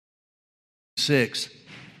6.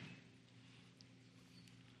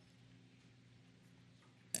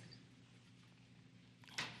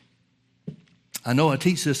 I know I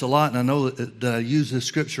teach this a lot, and I know that I use this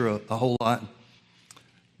scripture a whole lot.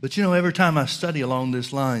 But you know, every time I study along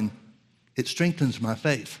this line, it strengthens my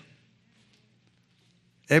faith.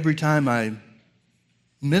 Every time I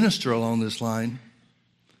minister along this line,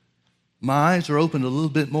 my eyes are opened a little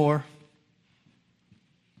bit more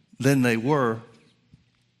than they were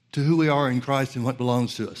to who we are in Christ and what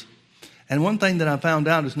belongs to us. And one thing that I found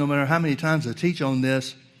out is no matter how many times I teach on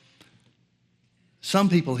this, some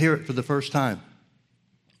people hear it for the first time.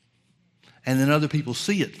 And then other people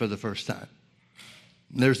see it for the first time.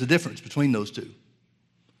 And there's a difference between those two.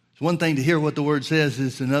 It's one thing to hear what the Word says.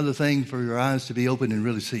 It's another thing for your eyes to be open and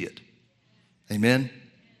really see it. Amen?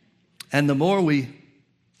 And the more we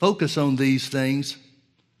focus on these things,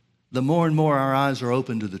 the more and more our eyes are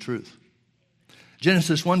open to the truth.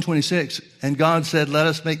 Genesis 1:26, and God said, let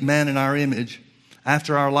us make man in our image,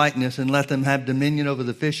 after our likeness, and let them have dominion over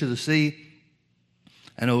the fish of the sea,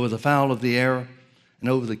 and over the fowl of the air, and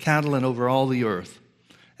over the cattle, and over all the earth,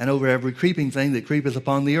 and over every creeping thing that creepeth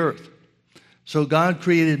upon the earth. So God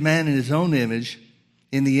created man in his own image.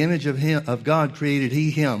 In the image of God created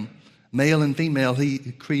he him. Male and female he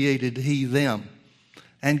created he them.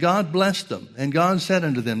 And God blessed them. And God said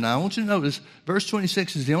unto them. Now I want you to notice, verse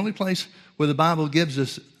 26 is the only place where the Bible gives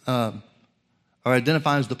us or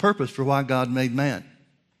identifies the purpose for why God made man.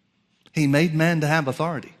 He made man to have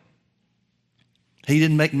authority. He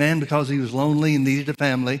didn't make man because he was lonely and needed a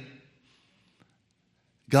family.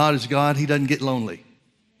 God is God. He doesn't get lonely.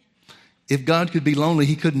 If God could be lonely,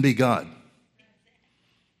 he couldn't be God.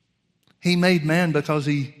 He made man because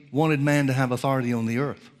he wanted man to have authority on the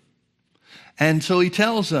earth. And so he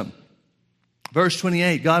tells them, verse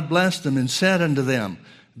 28, God blessed them and said unto them,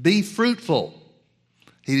 be fruitful.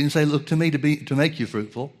 He didn't say, look to me to make you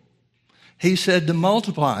fruitful. He said to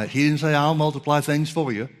multiply. He didn't say, I'll multiply things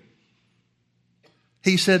for you.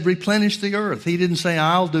 He said, replenish the earth. He didn't say,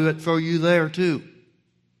 I'll do it for you there too.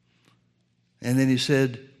 And then he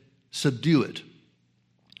said, subdue it.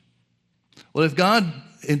 Well, if God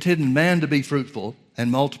intended man to be fruitful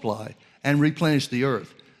and multiply and replenish the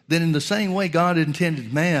earth, then in the same way God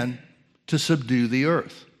intended man to subdue the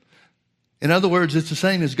earth. In other words, it's the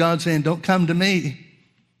same as God saying, don't come to me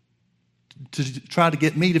to try to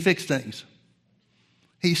get me to fix things.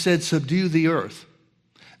 He said, subdue the earth.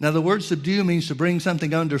 Now, the word subdue means to bring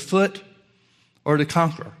something underfoot or to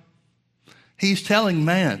conquer. He's telling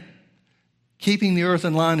man, keeping the earth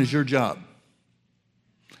in line is your job.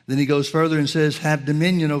 Then he goes further and says, have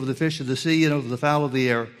dominion over the fish of the sea and over the fowl of the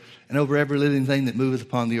air and over every living thing that moveth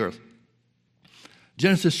upon the earth.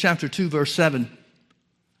 Genesis chapter 2, verse 7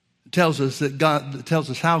 tells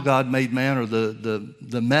us how God made man, or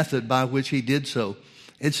the method by which he did so.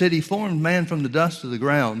 It said he formed man from the dust of the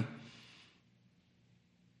ground.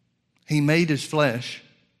 He made his flesh.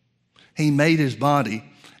 He made his body.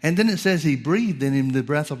 And then it says he breathed in him the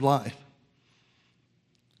breath of life.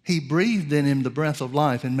 He breathed in him the breath of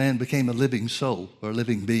life, and man became a living soul or a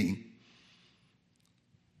living being.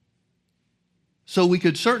 So we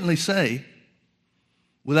could certainly say,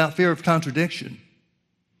 without fear of contradiction,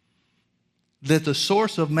 that the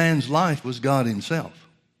source of man's life was God himself.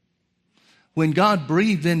 When God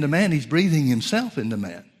breathed into man, he's breathing himself into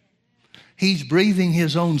man. He's breathing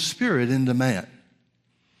his own spirit into man.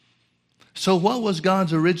 So what was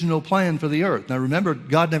God's original plan for the earth? Now remember,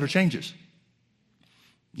 God never changes.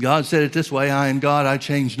 God said it this way, I am God, I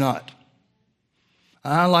change not.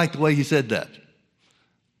 I like the way he said that.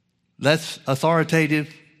 That's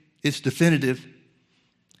authoritative. It's definitive.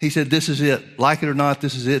 He said, this is it. Like it or not,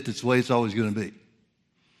 this is it. That's the way it's always going to be.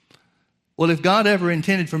 Well, if God ever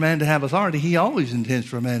intended for man to have authority, he always intends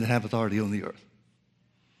for man to have authority on the earth.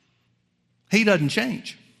 He doesn't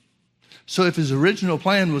change. So if his original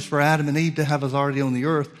plan was for Adam and Eve to have authority on the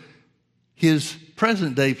earth, his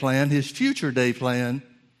present day plan, his future day plan,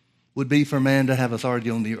 would be for man to have authority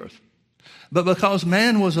on the earth. But because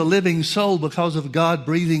man was a living soul, because of God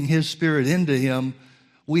breathing his spirit into him,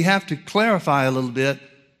 we have to clarify a little bit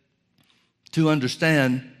to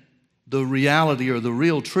understand the reality or the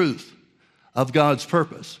real truth of God's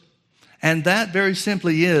purpose. And that very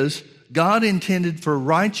simply is, God intended for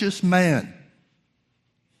righteous man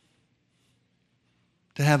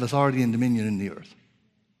to have authority and dominion in the earth.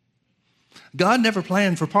 God never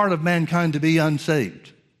planned for part of mankind to be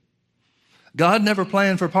unsaved. God never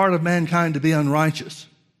planned for part of mankind to be unrighteous.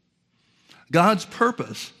 God's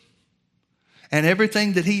purpose and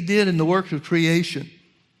everything that he did in the work of creation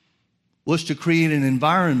was to create an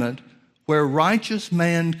environment where righteous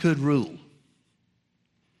man could rule.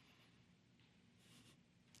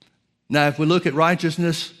 Now, if we look at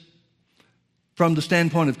righteousness from the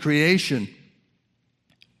standpoint of creation,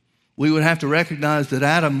 we would have to recognize that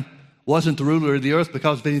Adam wasn't the ruler of the earth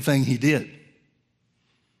because of anything he did.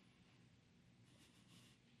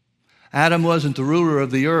 Adam wasn't the ruler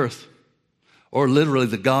of the earth, or literally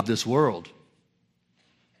the God of this world,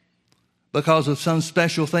 because of some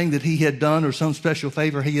special thing that he had done or some special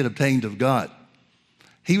favor he had obtained of God.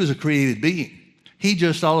 He was a created being. He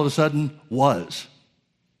just all of a sudden was.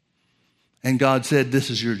 And God said, this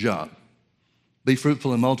is your job. Be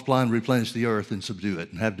fruitful and multiply and replenish the earth and subdue it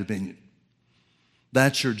and have dominion.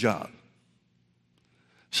 That's your job.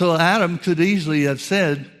 So Adam could easily have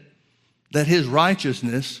said that his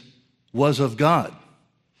righteousness was of God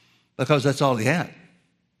because that's all he had.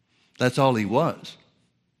 That's all he was.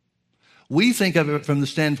 We think of it from the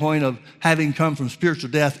standpoint of having come from spiritual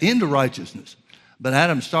death into righteousness. But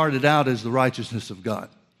Adam started out as the righteousness of God.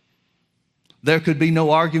 There could be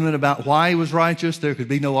no argument about why he was righteous. There could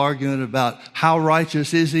be no argument about how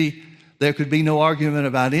righteous is he. There could be no argument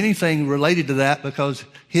about anything related to that because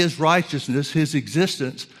his righteousness, his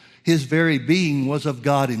existence, his very being was of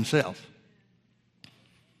God himself.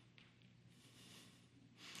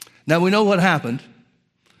 Now we know what happened.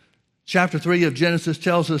 Chapter 3 of Genesis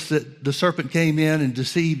tells us that the serpent came in and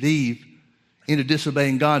deceived Eve into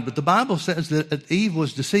disobeying God. But the Bible says that Eve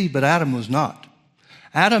was deceived, but Adam was not.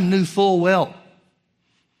 Adam knew full well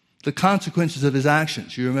the consequences of his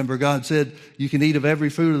actions. You remember God said, you can eat of every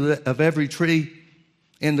fruit of every tree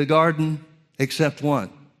in the garden except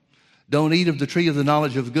one. Don't eat of the tree of the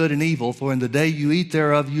knowledge of good and evil, for in the day you eat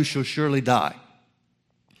thereof, you shall surely die.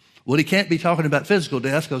 Well, he can't be talking about physical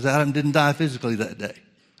death because Adam didn't die physically that day.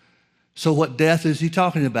 So what death is he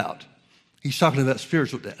talking about? He's talking about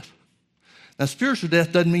spiritual death. Now, spiritual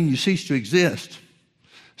death doesn't mean you cease to exist.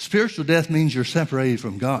 Spiritual death means you're separated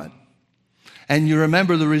from God. And you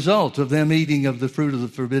remember the result of them eating of the fruit of the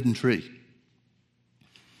forbidden tree.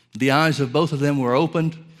 The eyes of both of them were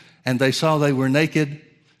opened, and they saw they were naked,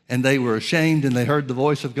 and they were ashamed, and they heard the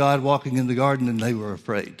voice of God walking in the garden, and they were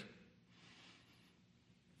afraid.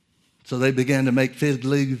 So they began to make fig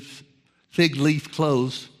leaf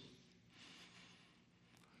clothes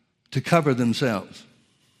to cover themselves.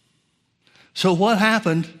 So what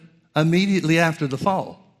happened immediately after the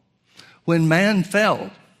fall? When man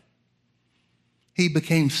fell, he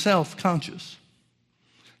became self-conscious.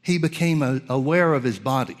 He became aware of his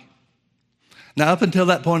body. Now, up until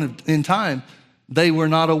that point in time, they were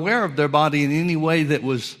not aware of their body in any way that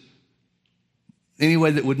would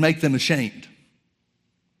make them ashamed.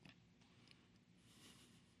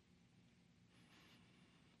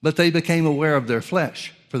 But they became aware of their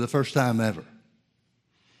flesh for the first time ever.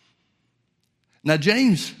 Now,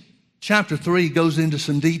 James chapter 3 goes into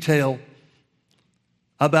some detail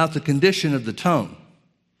about the condition of the tongue.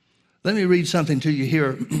 Let me read something to you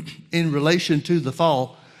here in relation to the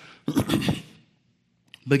fall.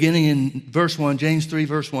 Beginning in verse 1, James 3,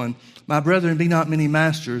 verse 1. My brethren, be not many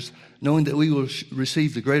masters, knowing that we will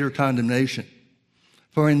receive the greater condemnation.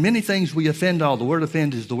 For in many things we offend all. The word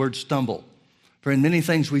offend is the word stumble. For in many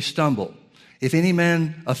things we stumble. If any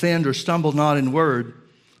man offend or stumble not in word,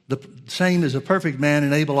 the same is a perfect man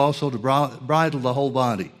and able also to bridle the whole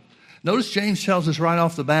body. Notice James tells us right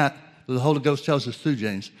off the bat, the Holy Ghost tells us through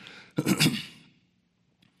James,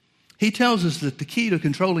 he tells us that the key to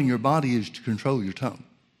controlling your body is to control your tongue.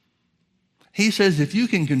 He says if you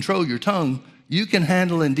can control your tongue, you can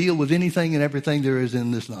handle and deal with anything and everything there is in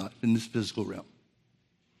this life, in this physical realm.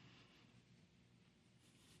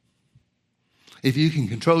 If you can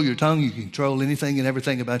control your tongue, you can control anything and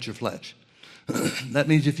everything about your flesh. That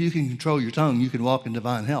means if you can control your tongue, you can walk in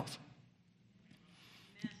divine health.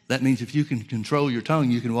 That means if you can control your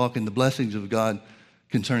tongue, you can walk in the blessings of God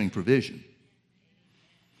concerning provision.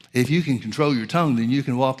 If you can control your tongue, then you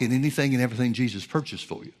can walk in anything and everything Jesus purchased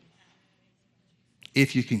for you.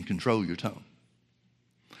 If you can control your tongue.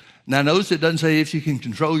 Now notice it doesn't say if you can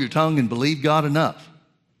control your tongue and believe God enough.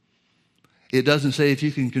 It doesn't say if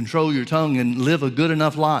you can control your tongue and live a good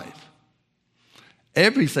enough life.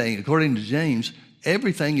 Everything, according to James,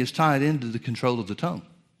 everything is tied into the control of the tongue.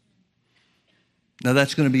 Now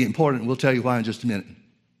that's going to be important. We'll tell you why in just a minute.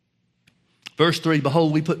 Verse 3,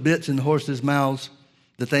 behold, we put bits in the horses' mouths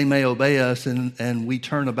that they may obey us, and we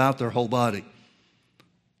turn about their whole body.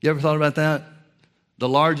 You ever thought about that? The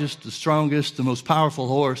largest, the strongest, the most powerful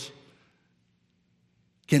horse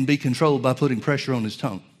can be controlled by putting pressure on his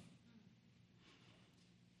tongue.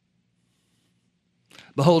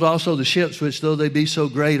 Behold also the ships, which though they be so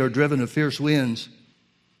great, are driven of fierce winds,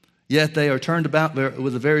 yet they are turned about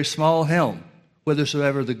with a very small helm,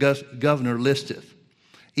 whithersoever the governor listeth.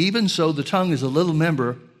 Even so the tongue is a little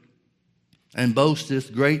member, and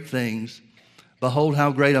boasteth great things, behold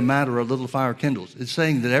how great a matter a little fire kindles. It's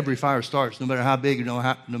saying that every fire starts, no matter how big,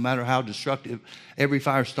 no matter how destructive, every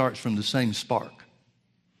fire starts from the same spark.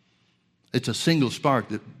 It's a single spark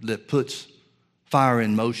that puts fire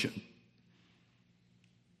in motion.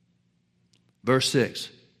 Verse 6,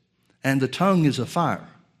 and the tongue is a fire,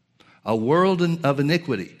 a world of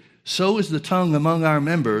iniquity. So is the tongue among our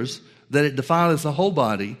members, that it defileth the whole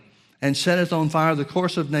body, and setteth on fire the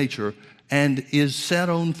course of nature, and is set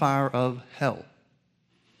on fire of hell.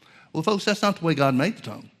 Well, folks, that's not the way God made the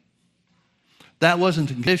tongue. That wasn't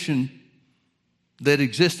the condition that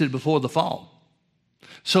existed before the fall.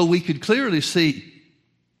 So we could clearly see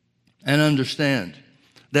and understand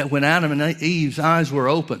that when Adam and Eve's eyes were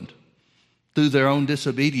opened through their own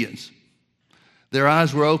disobedience, their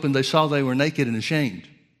eyes were opened, they saw they were naked and ashamed.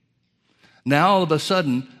 Now all of a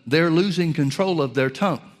sudden, they're losing control of their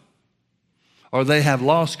tongue, or they have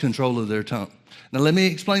lost control of their tongue. Now let me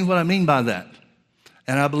explain what I mean by that.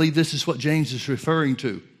 And I believe this is what James is referring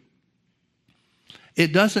to.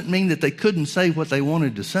 It doesn't mean that they couldn't say what they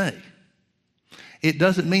wanted to say. It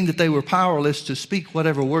doesn't mean that they were powerless to speak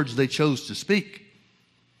whatever words they chose to speak.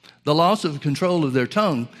 The loss of control of their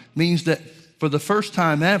tongue means that for the first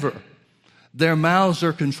time ever, their mouths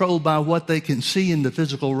are controlled by what they can see in the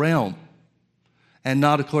physical realm and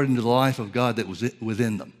not according to the life of God that was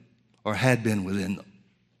within them or had been within them.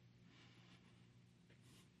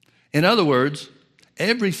 In other words,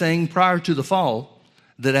 everything prior to the fall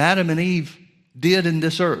that Adam and Eve did in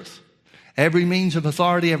this earth, every means of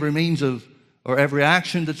authority, every means of, or every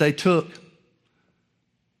action that they took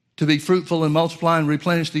to be fruitful and multiply and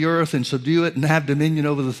replenish the earth and subdue it and have dominion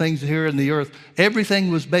over the things here in the earth,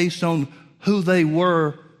 everything was based on who they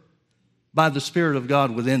were by the Spirit of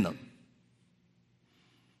God within them.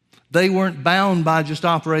 They weren't bound by just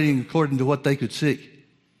operating according to what they could see.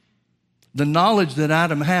 The knowledge that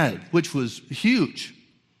Adam had, which was huge.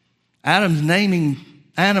 Adam's naming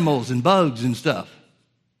animals and bugs and stuff.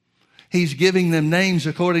 He's giving them names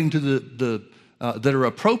according to that are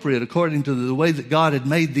appropriate according to the way that God had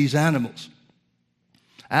made these animals.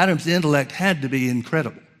 Adam's intellect had to be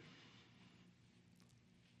incredible.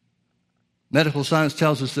 Medical science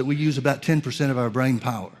tells us that we use about 10% of our brain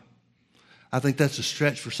power. I think that's a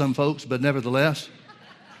stretch for some folks, but nevertheless,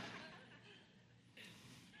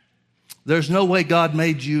 there's no way God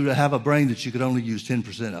made you to have a brain that you could only use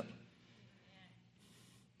 10% of.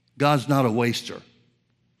 God's not a waster.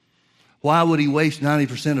 Why would he waste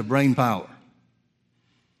 90% of brain power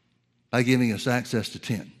by giving us access to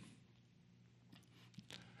 10?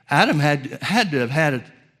 Adam had to have had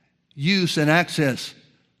use and access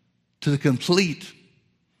to the complete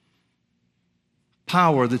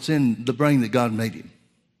power that's in the brain that God made him.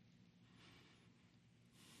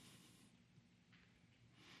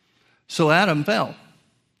 So Adam fell.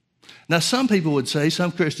 Now some people would say,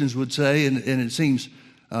 some Christians would say, and it seems,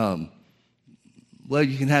 well,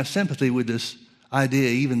 you can have sympathy with this idea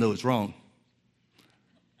even though it's wrong.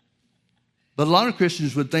 But a lot of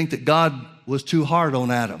Christians would think that God was too hard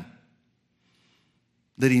on Adam,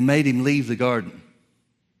 that he made him leave the garden.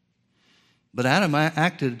 But Adam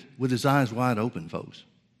acted with his eyes wide open, folks.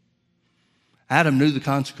 Adam knew the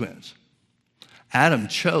consequence. Adam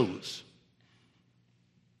chose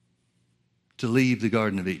to leave the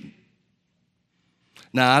Garden of Eden.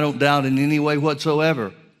 Now, I don't doubt in any way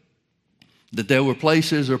whatsoever that there were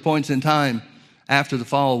places or points in time after the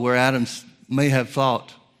fall where Adam may have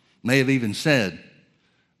thought, may have even said,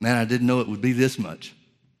 man, I didn't know it would be this much.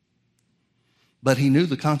 But he knew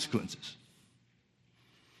the consequences.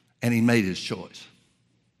 And he made his choice.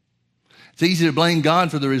 It's easy to blame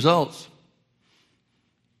God for the results.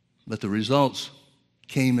 But the results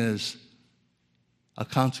came as a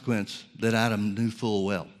consequence that Adam knew full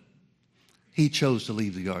well. He chose to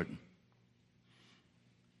leave the garden.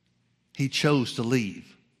 He chose to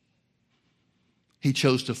leave. He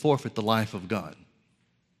chose to forfeit the life of God.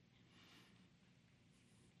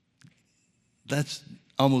 That's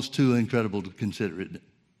almost too incredible to consider, isn't it?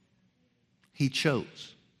 He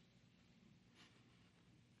chose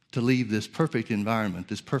to leave this perfect environment,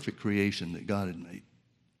 this perfect creation that God had made.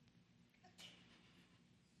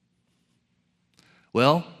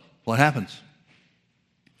 Well, what happens?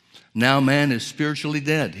 Now man is spiritually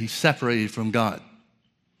dead. He's separated from God.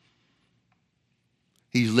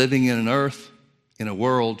 He's living in an earth, in a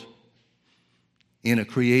world, in a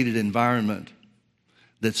created environment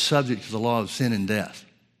that's subject to the law of sin and death.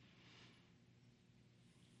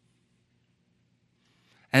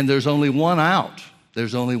 And there's only one out.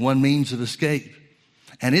 There's only one means of escape.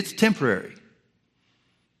 And it's temporary.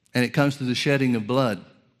 And it comes through the shedding of blood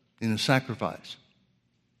in a sacrifice.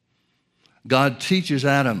 God teaches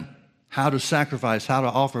Adam how to sacrifice, how to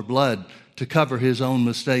offer blood to cover his own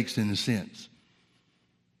mistakes and his sins.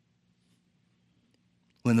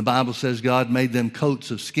 When the Bible says God made them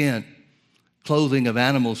coats of skin, clothing of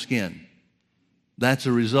animal skin, that's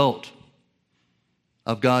a result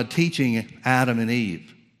of God teaching Adam and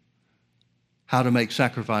Eve how to make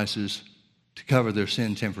sacrifices to cover their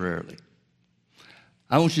sin temporarily.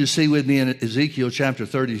 I want you to see with me in Ezekiel chapter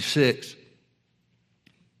 36.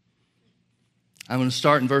 I'm going to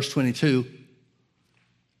start in verse 22.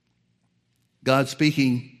 God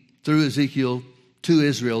speaking through Ezekiel to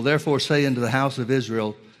Israel. Therefore say unto the house of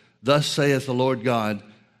Israel, thus saith the Lord God,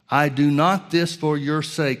 I do not this for your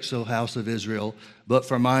sakes, O house of Israel, but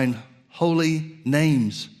for mine holy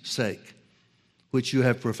name's sake, which you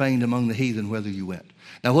have profaned among the heathen, whither you went.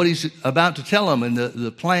 Now what he's about to tell them and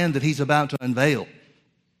the plan that he's about to unveil,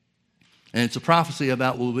 and it's a prophecy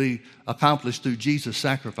about will be accomplished through Jesus'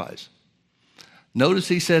 sacrifice. Notice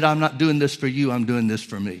he said, I'm not doing this for you, I'm doing this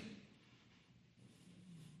for me.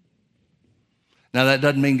 Now that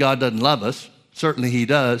doesn't mean God doesn't love us. Certainly he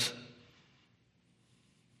does.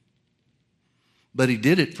 But he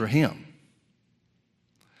did it for him.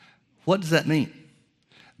 What does that mean?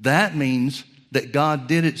 That means that God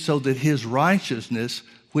did it so that his righteousness,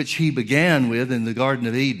 which he began with in the Garden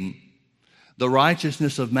of Eden, the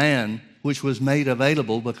righteousness of man, which was made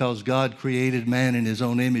available because God created man in his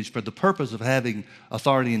own image for the purpose of having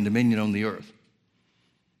authority and dominion on the earth.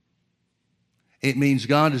 It means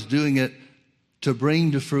God is doing it to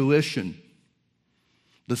bring to fruition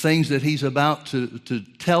the things that he's about to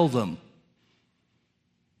tell them,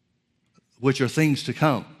 which are things to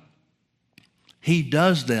come. He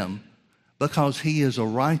does them because he is a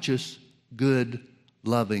righteous, good,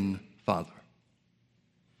 loving Father.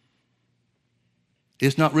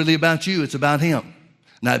 It's not really about you, it's about him.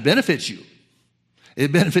 Now it benefits you.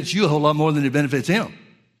 It benefits you a whole lot more than it benefits him.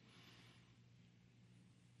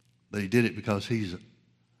 But he did it because he's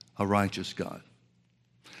a righteous God.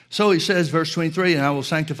 So he says, verse 23, and I will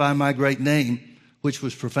sanctify my great name, which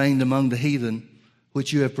was profaned among the heathen,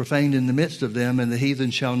 which you have profaned in the midst of them, and the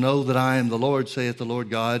heathen shall know that I am the Lord, saith the Lord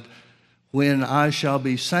God, when I shall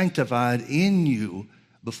be sanctified in you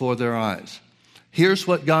before their eyes. Here's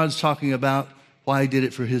what God's talking about, why he did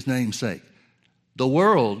it for his name's sake. The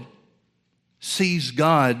world sees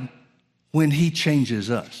God when he changes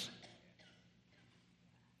us.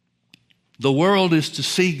 The world is to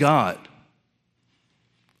see God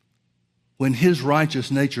when his righteous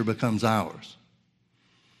nature becomes ours.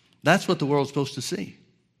 That's what the world's supposed to see.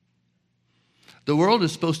 The world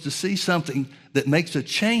is supposed to see something that makes a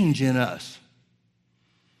change in us.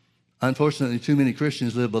 Unfortunately, too many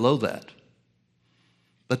Christians live below that.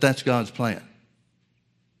 But that's God's plan.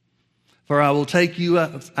 For I will take you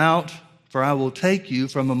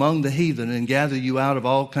from among the heathen and gather you out of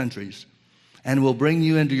all countries, and will bring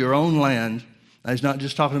you into your own land. Now, he's not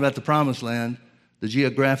just talking about the promised land, the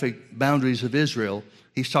geographic boundaries of Israel.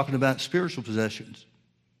 He's talking about spiritual possessions.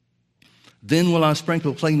 Then will I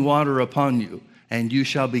sprinkle clean water upon you, and you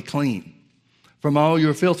shall be clean. From all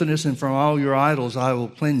your filthiness and from all your idols I will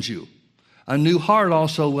cleanse you. A new heart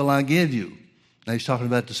also will I give you. Now he's talking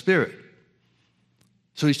about the Spirit.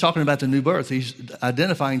 So he's talking about the new birth. He's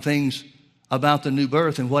identifying things about the new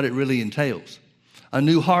birth and what it really entails. A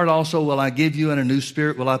new heart also will I give you, and a new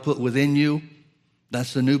spirit will I put within you.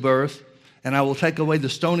 That's the new birth. And I will take away the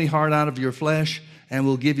stony heart out of your flesh, and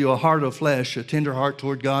will give you a heart of flesh, a tender heart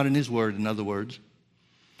toward God and his word, in other words.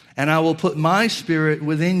 And I will put my spirit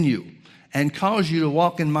within you, and cause you to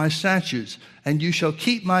walk in my statutes, and you shall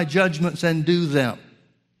keep my judgments and do them.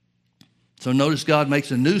 So notice God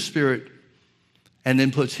makes a new spirit and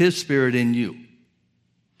then puts his spirit in you.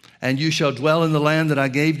 And you shall dwell in the land that I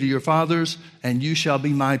gave to your fathers, and you shall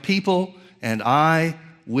be my people, and I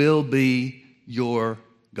will be your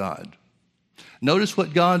God. Notice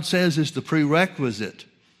what God says is the prerequisite,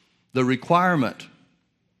 the requirement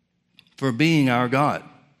for being our God,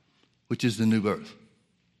 which is the new birth.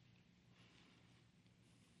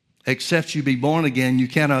 Except you be born again, you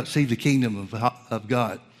cannot see the kingdom of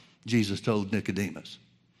God, Jesus told Nicodemus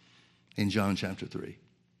in John chapter 3.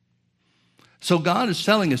 So God is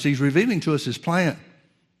telling us, he's revealing to us his plan.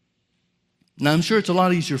 Now, I'm sure it's a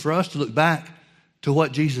lot easier for us to look back to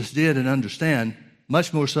what Jesus did and understand,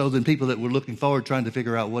 much more so than people that were looking forward trying to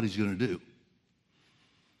figure out what he's going to do.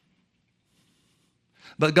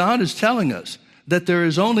 But God is telling us that there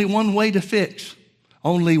is only one way to fix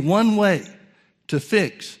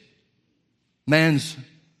man's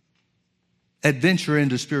adventure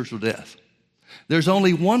into spiritual death. There's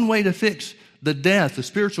only one way to fix the death, the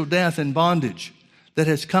spiritual death and bondage that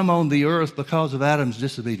has come on the earth because of Adam's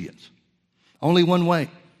disobedience. Only one way,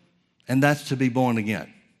 and that's to be born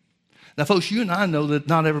again. Now, folks, you and I know that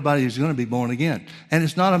not everybody is going to be born again. And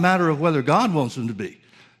it's not a matter of whether God wants them to be.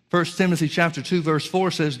 1 Timothy chapter 2, verse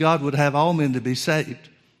 4 says God would have all men to be saved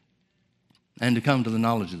and to come to the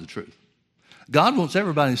knowledge of the truth. God wants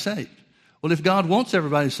everybody saved. Well, if God wants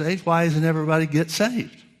everybody saved, why isn't everybody get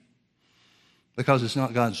saved? Because it's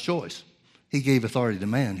not God's choice. He gave authority to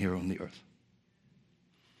man here on the earth.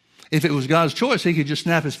 If it was God's choice, he could just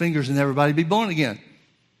snap his fingers and everybody be born again.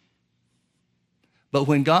 But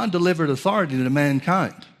when God delivered authority to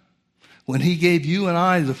mankind, when he gave you and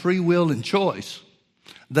I the free will and choice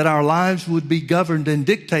that our lives would be governed and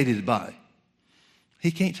dictated by,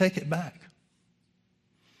 he can't take it back.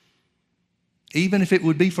 Even if it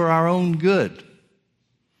would be for our own good,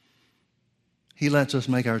 he lets us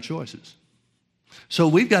make our choices. So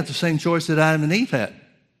we've got the same choice that Adam and Eve had.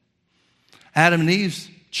 Adam and Eve's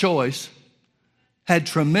choice had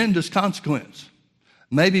tremendous consequence.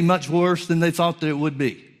 Maybe much worse than they thought that it would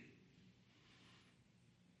be.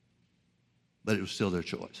 But it was still their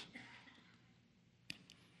choice.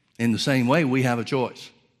 In the same way, we have a choice.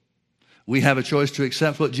 We have a choice to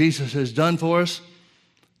accept what Jesus has done for us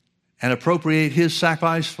and appropriate his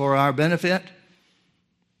sacrifice for our benefit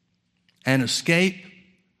and escape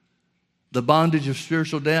the bondage of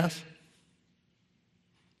spiritual death,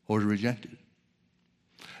 or to reject it.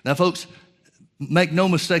 Now, folks, make no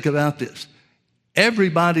mistake about this.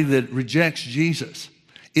 Everybody that rejects Jesus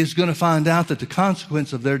is going to find out that the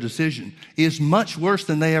consequence of their decision is much worse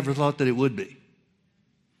than they ever thought that it would be.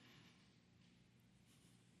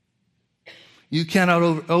 You cannot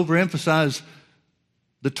overemphasize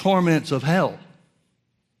the torments of hell.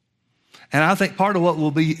 And I think part of what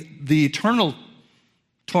will be the eternal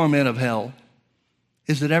torment of hell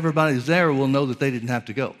is that everybody that's there will know that they didn't have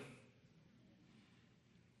to go.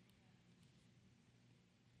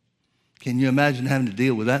 Can you imagine having to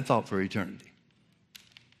deal with that thought for eternity?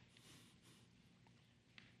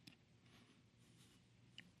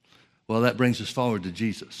 Well, that brings us forward to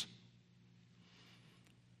Jesus,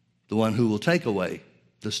 the one who will take away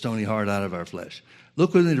the stony heart out of our flesh.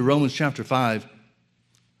 Look with me to Romans chapter 5.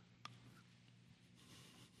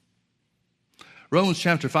 Romans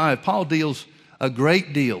chapter 5, Paul deals a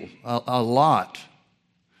great deal, a lot,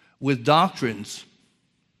 with doctrines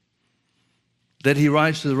that he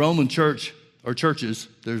writes to the Roman church, or churches.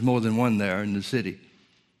 There's more than one there in the city.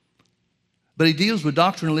 But he deals with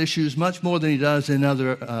doctrinal issues much more than he does in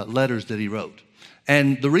other letters that he wrote.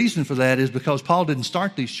 And the reason for that is because Paul didn't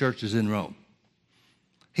start these churches in Rome.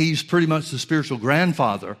 He's pretty much the spiritual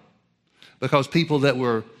grandfather, because people that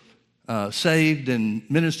were saved and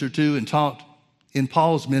ministered to and taught in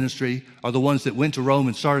Paul's ministry are the ones that went to Rome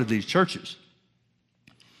and started these churches.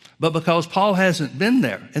 But because Paul hasn't been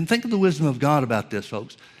there, and think of the wisdom of God about this,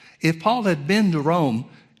 folks. If Paul had been to Rome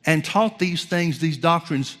and taught these things, these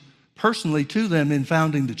doctrines personally to them in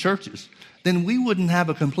founding the churches, then we wouldn't have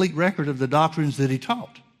a complete record of the doctrines that he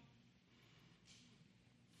taught.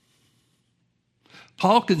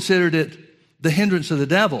 Paul considered it the hindrance of the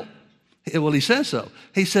devil. Well, he says so.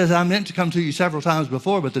 He says, I meant to come to you several times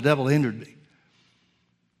before, but the devil hindered me.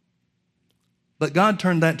 But God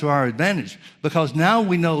turned that to our advantage, because now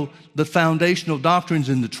we know the foundational doctrines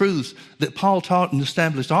and the truths that Paul taught and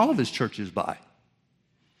established all of his churches by.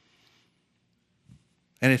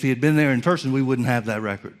 And if he had been there in person, we wouldn't have that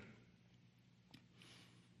record.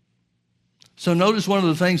 So notice one of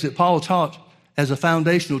the things that Paul taught as a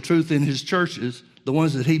foundational truth in his churches, the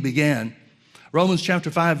ones that he began. Romans chapter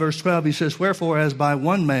 5, verse 12, he says, wherefore as by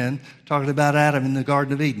one man, talking about Adam in the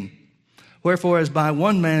Garden of Eden, wherefore, as by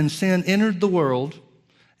one man sin entered the world,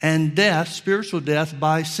 and death, spiritual death,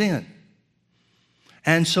 by sin.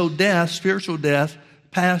 And so death, spiritual death,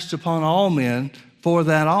 passed upon all men, for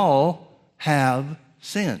that all have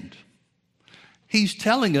sinned. He's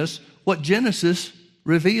telling us what Genesis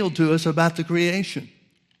revealed to us about the creation.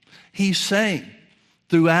 He's saying,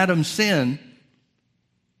 through Adam's sin,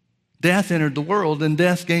 death entered the world, and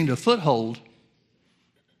death gained a foothold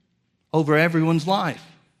over everyone's life.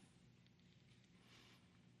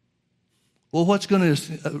 Well, what's going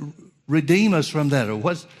to redeem us from that? Or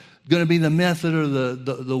what's going to be the method or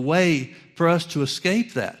the way for us to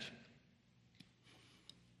escape that?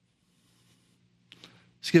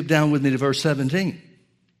 Skip down with me to verse 17.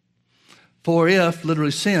 For if,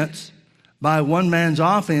 literally since, by one man's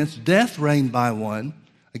offense, death reigned by one.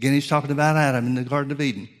 Again, he's talking about Adam in the Garden of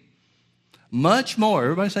Eden. Much more,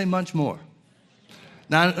 everybody say much more.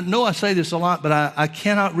 Now, I know I say this a lot, but I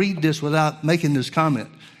cannot read this without making this comment.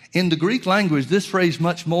 In the Greek language, this phrase,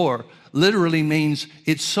 much more, literally means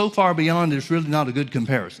it's so far beyond it's really not a good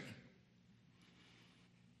comparison.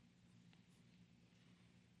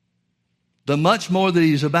 the much more that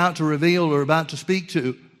he's about to reveal or about to speak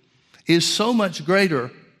to, is so much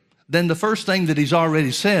greater than the first thing that he's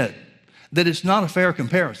already said, that it's not a fair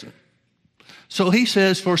comparison. So he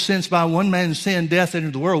says, for since by one man's sin death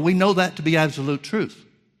entered the world, we know that to be absolute truth.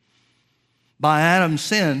 By Adam's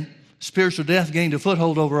sin, spiritual death gained a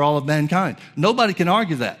foothold over all of mankind. Nobody can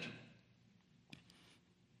argue that.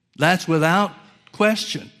 That's without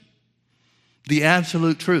question the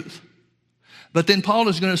absolute truth. But then Paul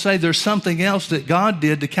is going to say there's something else that God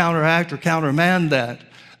did to counteract or countermand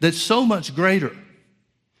that's so much greater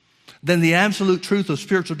than the absolute truth of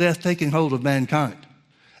spiritual death taking hold of mankind,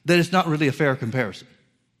 that it's not really a fair comparison.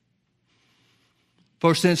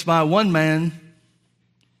 For since by one man's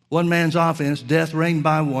offense, death reigned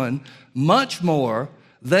by one, much more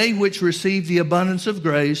they which receive the abundance of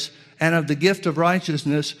grace and of the gift of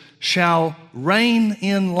righteousness shall reign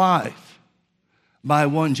in life by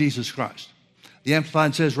one Jesus Christ. The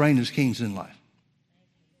Amplified says reign as kings in life.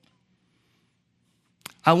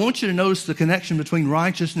 I want you to notice the connection between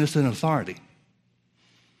righteousness and authority.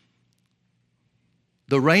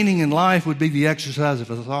 The reigning in life would be the exercise of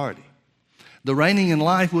authority. The reigning in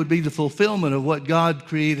life would be the fulfillment of what God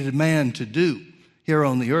created man to do here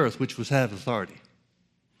on the earth, which was have authority.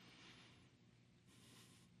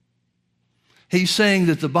 He's saying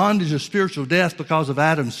that the bondage of spiritual death because of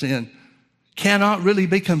Adam's sin cannot really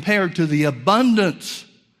be compared to the abundance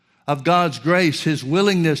of God's grace, his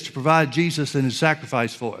willingness to provide Jesus and his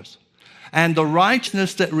sacrifice for us, and the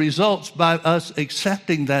righteousness that results by us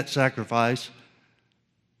accepting that sacrifice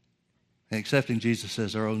and accepting Jesus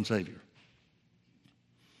as our own Savior.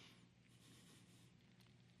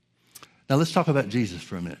 Now let's talk about Jesus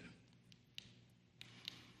for a minute.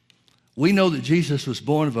 We know that Jesus was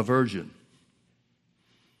born of a virgin.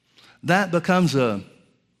 That becomes in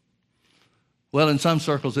some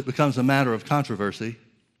circles it becomes a matter of controversy.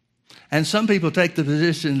 And some people take the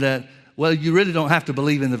position that, well, you really don't have to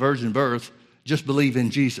believe in the virgin birth, just believe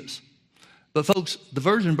in Jesus. But folks, the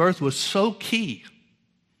virgin birth was so key,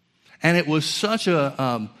 and it was such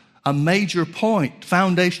a major point,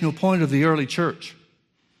 foundational point of the early church.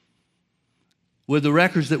 With the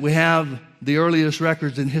records that we have, the earliest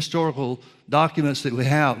records and historical documents that we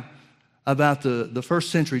have about the first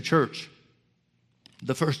century church,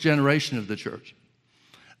 the first generation of the church,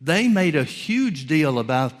 they made a huge deal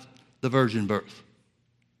about the virgin birth.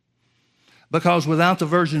 Because without the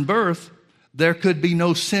virgin birth, there could be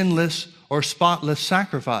no sinless or spotless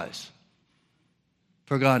sacrifice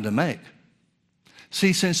for God to make.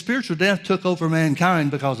 See, since spiritual death took over mankind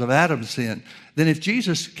because of Adam's sin, then if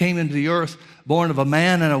Jesus came into the earth born of a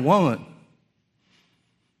man and a woman,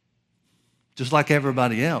 just like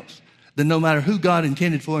everybody else, then no matter who God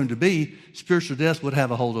intended for him to be, spiritual death would have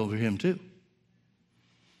a hold over him too.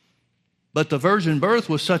 But the virgin birth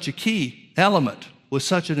was such a key element, was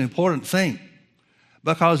such an important thing,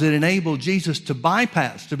 because it enabled Jesus to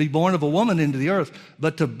bypass, to be born of a woman into the earth,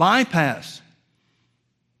 but to bypass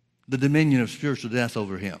the dominion of spiritual death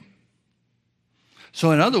over him.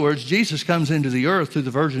 So in other words, Jesus comes into the earth through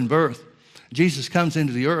the virgin birth. Jesus comes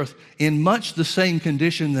into the earth in much the same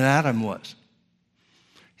condition that Adam was.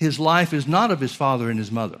 His life is not of his father and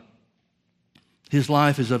his mother. His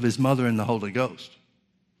life is of his mother and the Holy Ghost.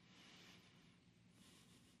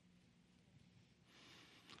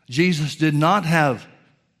 Jesus did not have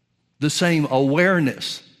the same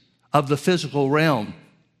awareness of the physical realm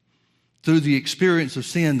through the experience of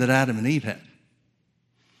sin that Adam and Eve had.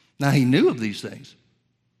 Now, he knew of these things.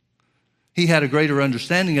 He had a greater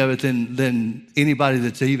understanding of it than anybody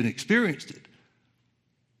that's even experienced it.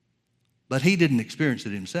 But he didn't experience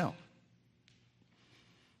it himself.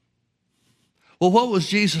 Well, what was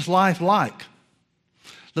Jesus' life like?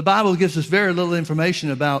 The Bible gives us very little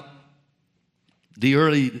information about the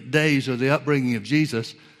early days or the upbringing of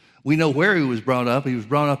Jesus. We know where he was brought up. He was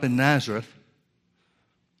brought up in Nazareth.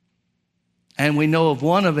 And we know of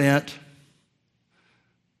one event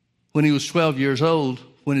when he was 12 years old,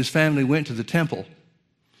 when his family went to the temple.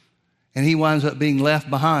 And he winds up being left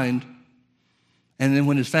behind. And then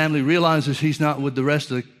when his family realizes he's not with the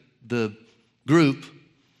rest of the group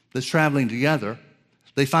that's traveling together,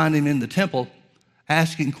 they find him in the temple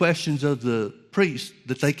asking questions of the priest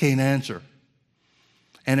that they can't answer,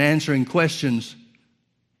 and answering questions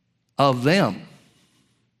of them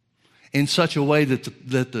in such a way that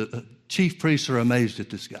the chief priests are amazed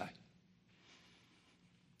at this guy.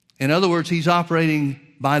 In other words, he's operating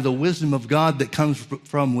by the wisdom of God that comes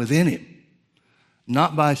from within him,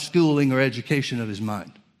 not by schooling or education of his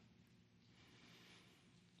mind.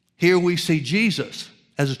 Here we see Jesus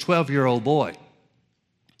as a 12-year-old boy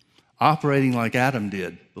operating like Adam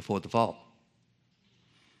did before the fall.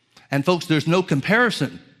 And folks, there's no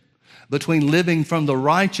comparison between living from the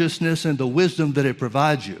righteousness and the wisdom that it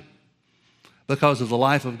provides you because of the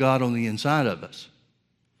life of God on the inside of us.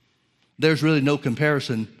 There's really no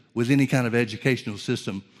comparison with any kind of educational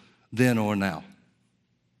system then or now.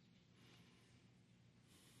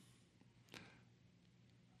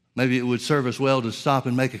 Maybe it would serve us well to stop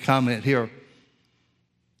and make a comment here.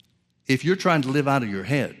 If you're trying to live out of your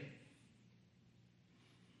head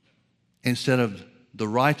instead of the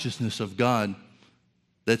righteousness of God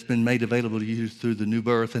that's been made available to you through the new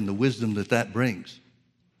birth and the wisdom that that brings,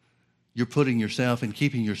 you're putting yourself and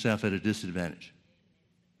keeping yourself at a disadvantage.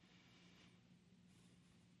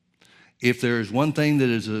 If there is one thing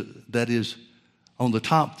that is on the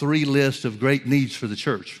top 3 list of great needs for the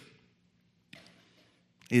church,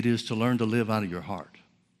 it is to learn to live out of your heart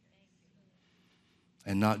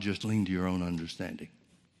and not just lean to your own understanding.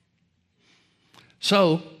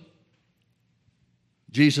 So,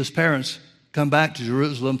 Jesus' parents come back to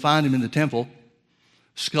Jerusalem, find him in the temple,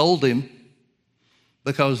 scold him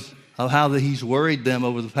because of how he's worried them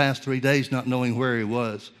over the past 3 days not knowing where he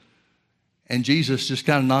was. And Jesus just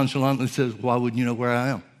kind of nonchalantly says, why wouldn't you know where I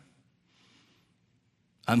am?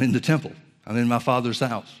 I'm in the temple. I'm in my Father's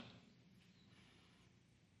house.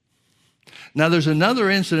 Now, there's another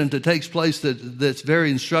incident that takes place that's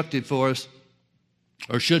very instructive for us,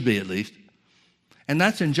 or should be at least, and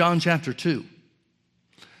that's in John chapter 2.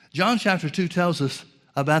 John chapter 2 tells us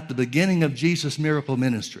about the beginning of Jesus' miracle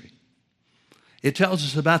ministry. It tells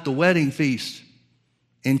us about the wedding feast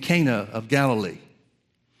in Cana of Galilee.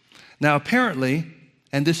 Now, apparently,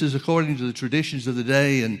 and this is according to the traditions of the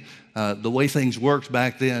day and the way things worked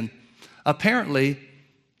back then, apparently,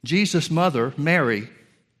 Jesus' mother, Mary,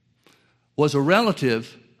 was a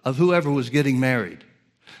relative of whoever was getting married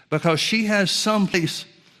because she has some place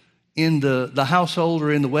in the household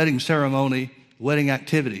or in the wedding ceremony, wedding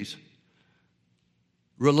activities,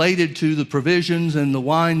 related to the provisions and the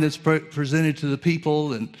wine that's presented to the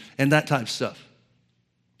people and that type of stuff.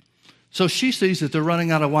 So she sees that they're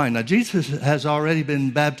running out of wine. Now, Jesus has already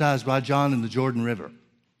been baptized by John in the Jordan River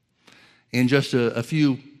in just a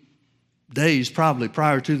few days probably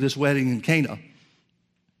prior to this wedding in Cana.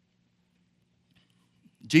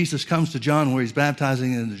 Jesus comes to John where he's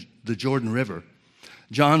baptizing in the Jordan River.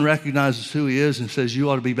 John recognizes who he is and says, you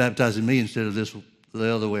ought to be baptizing me instead of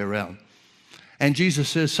the other way around. And Jesus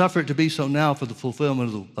says, suffer it to be so now for the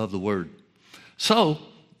fulfillment of the word. So,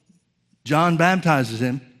 John baptizes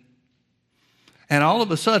him, and all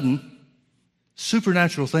of a sudden,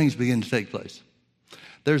 supernatural things begin to take place.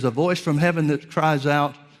 There's a voice from heaven that cries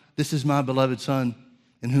out, this is my beloved Son,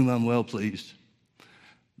 in whom I'm well pleased.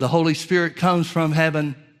 The Holy Spirit comes from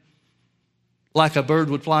heaven like a bird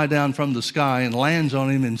would fly down from the sky and lands on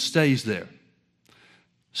him and stays there.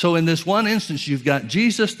 So in this one instance, you've got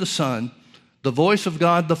Jesus the Son, the voice of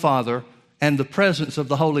God the Father, and the presence of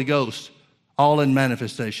the Holy Ghost, all in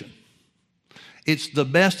manifestation. It's the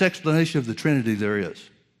best explanation of the Trinity there is.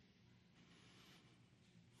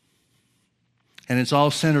 And it's all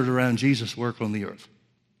centered around Jesus' work on the earth.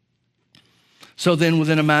 So then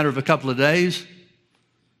within a matter of a couple of days,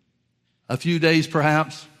 a few days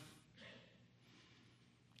perhaps,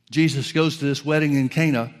 Jesus goes to this wedding in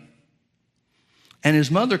Cana, and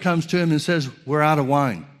his mother comes to him and says, we're out of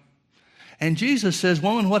wine. And Jesus says,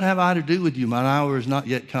 woman, what have I to do with you? My hour is not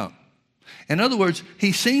yet come. In other words,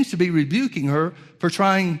 he seems to be rebuking her for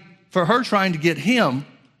her trying to get him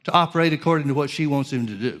to operate according to what she wants him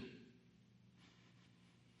to do.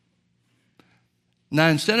 Now,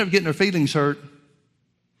 instead of getting her feelings hurt,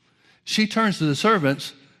 she turns to the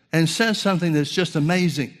servants and says something that's just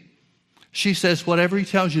amazing. She says, whatever he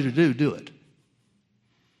tells you to do, do it.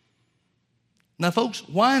 Now, folks,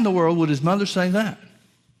 why in the world would his mother say that?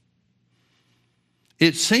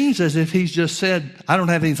 It seems as if he's just said, I don't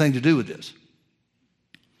have anything to do with this.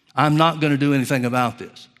 I'm not going to do anything about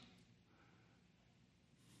this.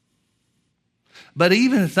 But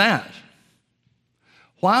even at that,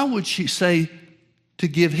 why would she say to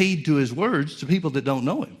give heed to his words to people that don't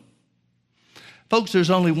know him? Folks, there's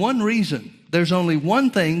only one reason. There's only one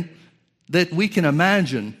thing that we can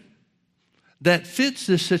imagine that fits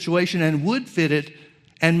this situation and would fit it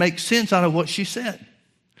and make sense out of what she said.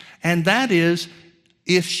 And that is,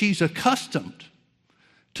 if she's accustomed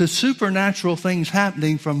to supernatural things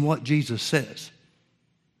happening from what Jesus says.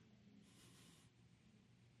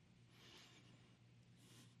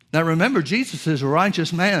 Now remember, Jesus is a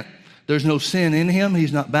righteous man. There's no sin in him.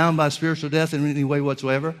 He's not bound by spiritual death in any way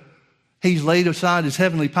whatsoever. He's laid aside his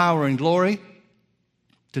heavenly power and glory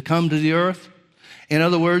to come to the earth. In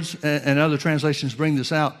other words, and other translations bring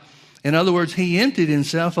this out, In other words, he emptied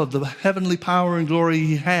himself of the heavenly power and glory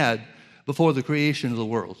he had before the creation of the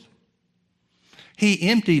world. He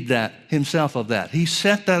emptied himself of that. He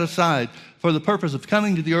set that aside for the purpose of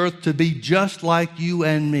coming to the earth to be just like you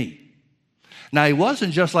and me. Now, he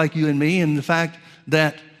wasn't just like you and me in the fact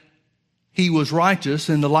that he was righteous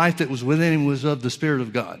and the life that was within him was of the Spirit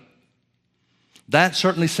of God. That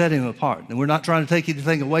certainly set him apart, and we're not trying to take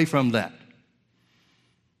anything away from that.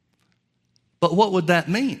 But what would that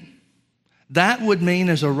mean? That would mean,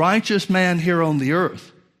 as a righteous man here on the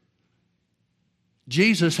earth,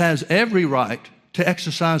 Jesus has every right to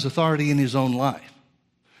exercise authority in his own life,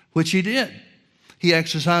 which he did. He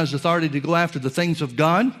exercised authority to go after the things of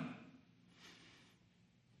God.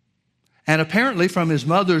 And apparently from his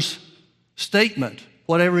mother's statement,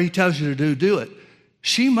 whatever he tells you to do, do it.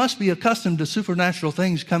 She must be accustomed to supernatural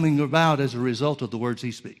things coming about as a result of the words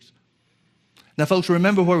he speaks. Now, folks,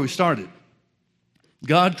 remember where we started.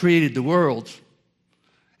 God created the worlds.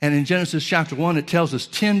 And in Genesis chapter 1, it tells us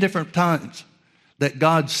 10 different times that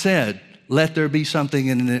God said, let there be something,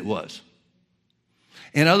 and it was.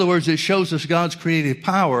 In other words, it shows us God's creative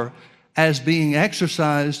power as being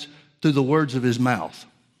exercised through the words of his mouth.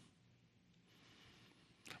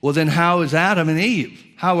 Well, then how is Adam and Eve?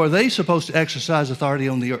 How are they supposed to exercise authority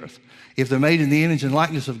on the earth? If they're made in the image and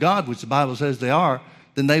likeness of God, which the Bible says they are,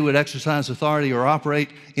 then they would exercise authority or operate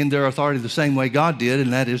in their authority the same way God did,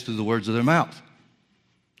 and that is through the words of their mouth.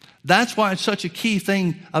 That's why it's such a key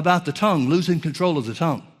thing about the tongue, losing control of the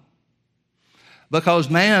tongue. Because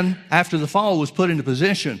man, after the fall, was put in a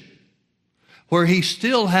position where he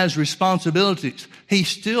still has responsibilities. He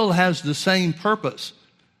still has the same purpose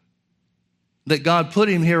that God put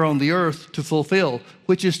him here on the earth to fulfill,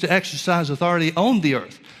 which is to exercise authority on the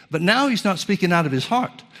earth. But now he's not speaking out of his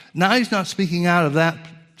heart. Now he's not speaking out of that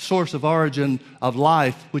source of origin of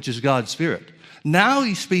life, which is God's Spirit. Now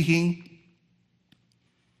he's speaking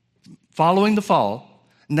following the fall.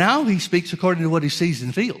 Now he speaks according to what he sees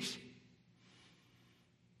and feels.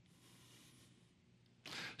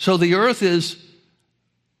 So the earth is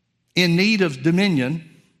in need of dominion,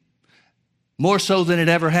 more so than it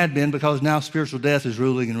ever had been, because now spiritual death is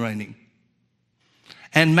ruling and reigning.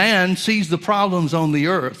 And man sees the problems on the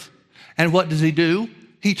earth, and what does he do?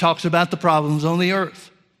 He talks about the problems on the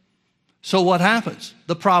earth. So what happens?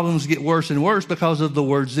 The problems get worse and worse because of the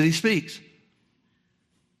words that he speaks.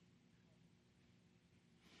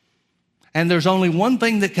 And there's only one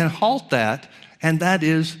thing that can halt that, and that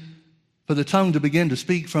is for the tongue to begin to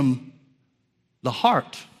speak from the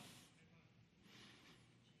heart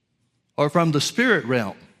or from the spirit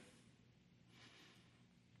realm.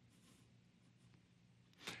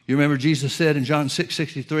 You remember Jesus said in John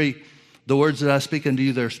 6:63, the words that I speak unto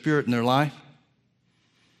you, they're spirit and they're life.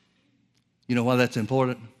 You know why that's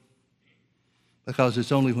important? Because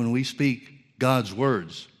it's only when we speak God's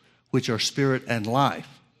words, which are spirit and life,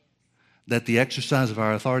 that the exercise of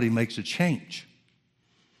our authority makes a change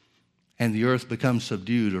and the earth becomes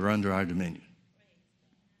subdued or under our dominion.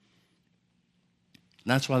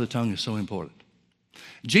 And that's why the tongue is so important.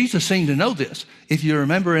 Jesus seemed to know this. If you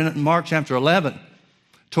remember in Mark chapter 11,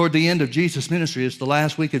 toward the end of Jesus' ministry, it's the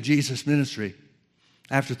last week of Jesus' ministry,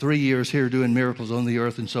 after 3 years here doing miracles on the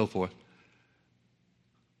earth and so forth,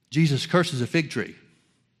 Jesus curses a fig tree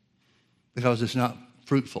because it's not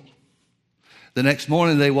fruitful. The next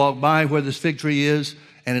morning they walk by where this fig tree is,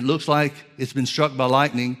 and it looks like it's been struck by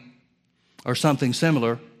lightning or something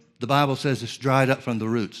similar. The Bible says it's dried up from the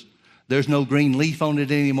roots. There's no green leaf on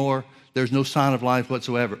it anymore. There's no sign of life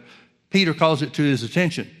whatsoever. Peter calls it to his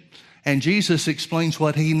attention, and Jesus explains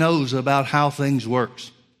what he knows about how things work.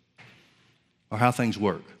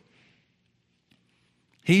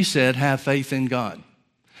 He said, have faith in God.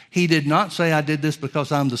 He did not say, I did this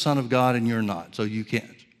because I'm the Son of God and you're not, so you can't.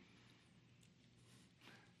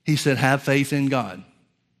 He said, have faith in God.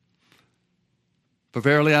 For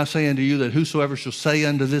verily I say unto you that whosoever shall say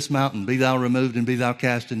unto this mountain, be thou removed and be thou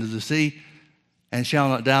cast into the sea, and shall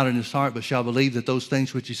not doubt in his heart, but shall believe that those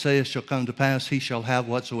things which he saith shall come to pass, he shall have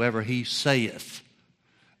whatsoever he saith.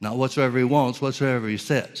 Not whatsoever he wants, whatsoever he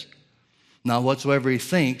says. Not whatsoever he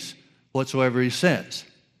thinks, whatsoever he says.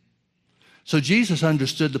 So Jesus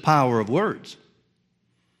understood the power of words.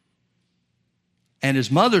 And his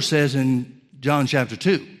mother says in John chapter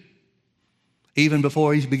 2, even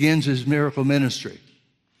before he begins his miracle ministry,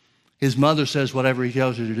 his mother says, whatever he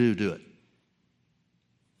tells you to do, do it.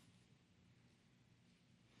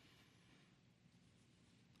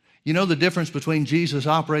 You know the difference between Jesus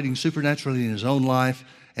operating supernaturally in his own life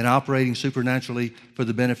and operating supernaturally for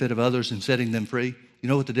the benefit of others and setting them free? You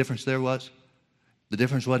know what the difference there was? The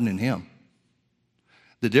difference wasn't in him.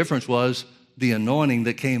 The difference was the anointing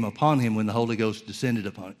that came upon him when the Holy Ghost descended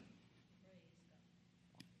upon him.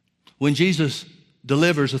 When Jesus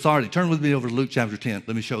delivers authority, turn with me over to Luke chapter 10.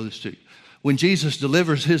 Let me show this to you. When Jesus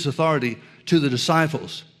delivers his authority to the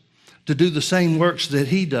disciples to do the same works that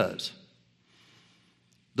he does,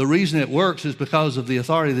 the reason it works is because of the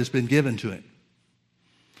authority that's been given to him.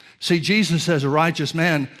 See, Jesus as a righteous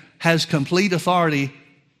man has complete authority,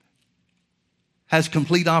 has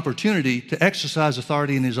complete opportunity to exercise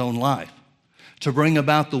authority in his own life, to bring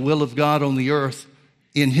about the will of God on the earth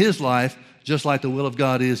in his life, just like the will of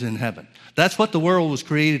God is in heaven. That's what the world was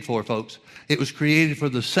created for, folks. It was created for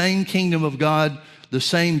the same kingdom of God, the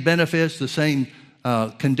same benefits, the same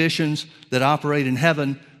conditions that operate in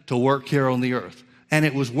heaven to work here on the earth. And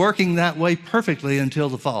it was working that way perfectly until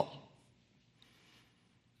the fall.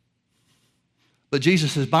 But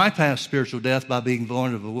Jesus has bypassed spiritual death by being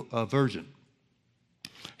born of a virgin.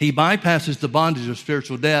 He bypasses the bondage of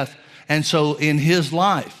spiritual death. And so in his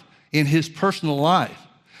life, in his personal life,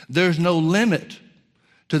 there's no limit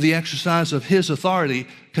to the exercise of his authority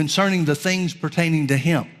concerning the things pertaining to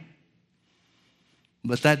him.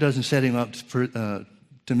 But that doesn't set him up to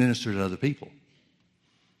minister to other people.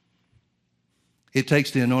 It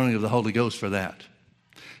takes the anointing of the Holy Ghost for that.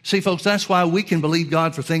 See, folks, that's why we can believe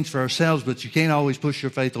God for things for ourselves, but you can't always push your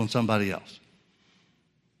faith on somebody else.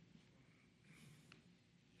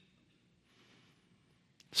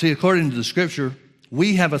 See, according to the Scripture,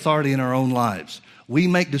 we have authority in our own lives. We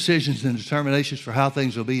make decisions and determinations for how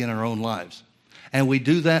things will be in our own lives. And we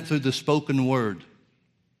do that through the spoken word.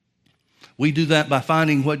 We do that by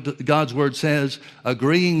finding what God's word says,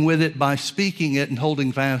 agreeing with it by speaking it and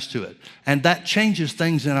holding fast to it. And that changes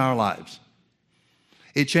things in our lives.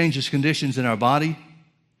 It changes conditions in our body.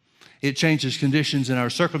 It changes conditions in our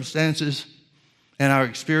circumstances and our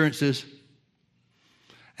experiences.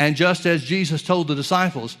 And just as Jesus told the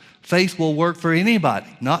disciples, faith will work for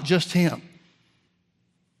anybody, not just him.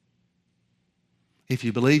 If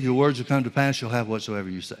you believe your words will come to pass, you'll have whatsoever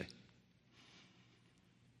you say.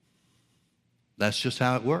 That's just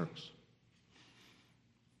how it works.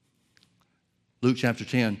 Luke chapter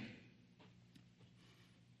 10.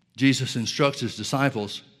 Jesus instructs his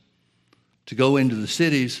disciples to go into the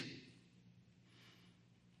cities.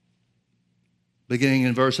 Beginning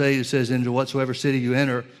in verse 8, it says, into whatsoever city you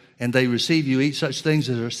enter, and they receive you, eat such things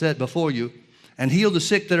as are set before you, and heal the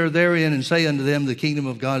sick that are therein, and say unto them, the kingdom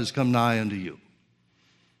of God has come nigh unto you.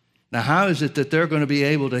 Now, how is it that they're going to be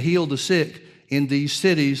able to heal the sick in these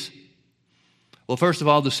cities? Well, first of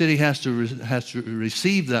all, the city has to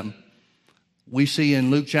receive them. We see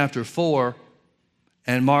in Luke chapter 4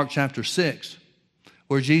 and Mark chapter 6,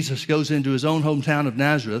 where Jesus goes into his own hometown of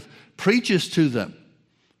Nazareth, preaches to them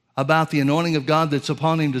about the anointing of God that's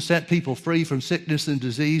upon him to set people free from sickness and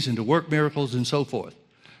disease and to work miracles and so forth.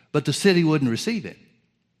 But the city wouldn't receive it.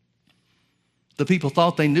 The people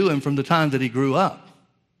thought they knew him from the time that he grew up.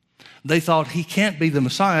 They thought he can't be the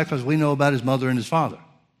Messiah because we know about his mother and his father.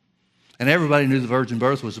 And everybody knew the virgin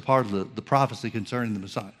birth was a part of the prophecy concerning the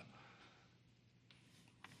Messiah.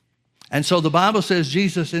 And so the Bible says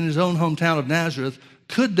Jesus in his own hometown of Nazareth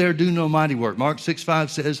could there do no mighty work. Mark 6:5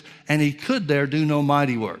 says, and he could there do no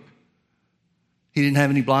mighty work. He didn't have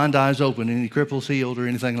any blind eyes open, any cripples healed or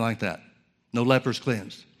anything like that. No lepers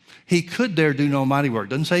cleansed. He could there do no mighty work.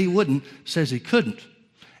 Doesn't say he wouldn't, says he couldn't.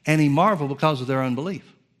 And he marveled because of their unbelief.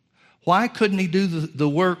 Why couldn't he do the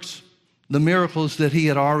works, the miracles that he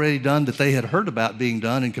had already done, that they had heard about being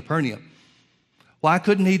done in Capernaum? Why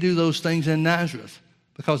couldn't he do those things in Nazareth?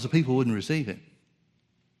 Because the people wouldn't receive him.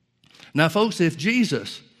 Now, folks, if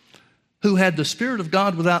Jesus, who had the Spirit of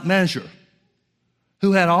God without measure,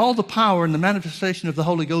 who had all the power and the manifestation of the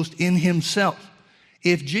Holy Ghost in himself,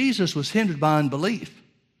 if Jesus was hindered by unbelief,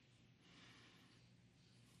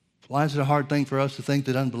 why is it a hard thing for us to think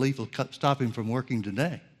that unbelief will stop him from working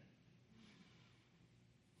today?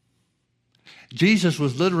 Jesus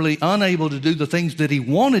was literally unable to do the things that he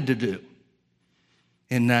wanted to do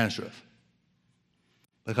in Nazareth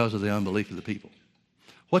because of the unbelief of the people.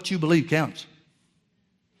 What you believe counts.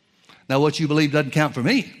 Now, what you believe doesn't count for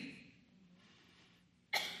me,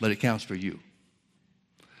 but it counts for you.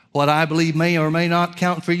 What I believe may or may not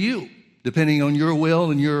count for you, depending on your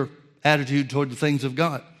will and your attitude toward the things of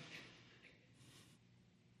God.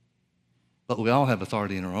 But we all have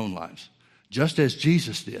authority in our own lives, just as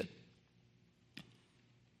Jesus did.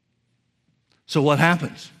 So what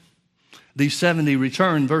happens? These 70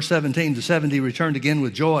 returned, verse 17, the 70 returned again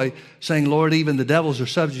with joy, saying, Lord, even the devils are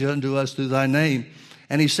subject unto us through thy name.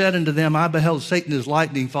 And he said unto them, I beheld Satan as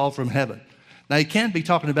lightning fall from heaven. Now, he can't be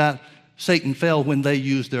talking about Satan fell when they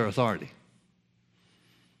used their authority.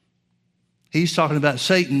 He's talking about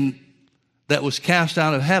Satan that was cast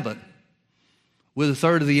out of heaven with a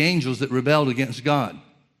third of the angels that rebelled against God.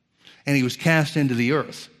 And he was cast into the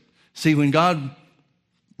earth. See, when God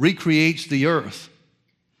recreates the earth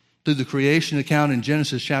through the creation account in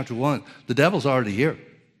Genesis chapter 1, the devil's already here.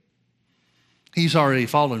 He's already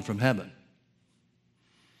fallen from heaven.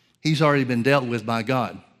 He's already been dealt with by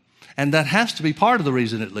God. And that has to be part of the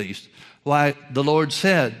reason, at least, why the Lord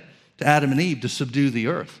said to Adam and Eve to subdue the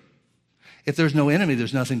earth. If there's no enemy,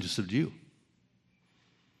 there's nothing to subdue.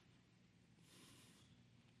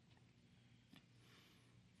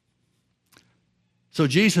 So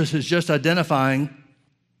Jesus is just identifying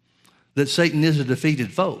that Satan is a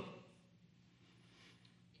defeated foe.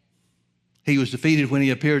 He was defeated when he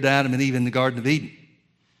appeared to Adam and Eve in the Garden of Eden.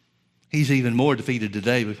 He's even more defeated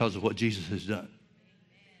today because of what Jesus has done.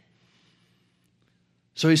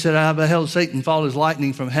 So he said, I beheld Satan fall as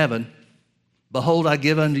lightning from heaven. Behold, I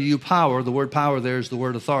give unto you power. The word power there is the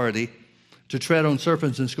word authority. To tread on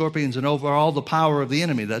serpents and scorpions and over all the power of the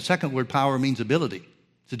enemy. That second word, power, means ability.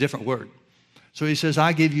 It's a different word. So he says,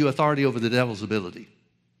 I give you authority over the devil's ability.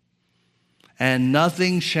 And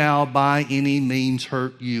nothing shall by any means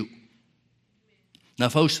hurt you. Now,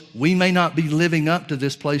 folks, we may not be living up to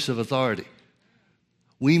this place of authority.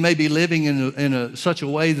 We may be living in such a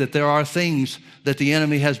way that there are things that the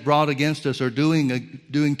enemy has brought against us or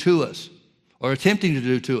doing to us or attempting to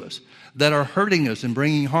do to us that are hurting us and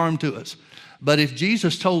bringing harm to us. But if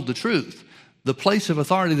Jesus told the truth, the place of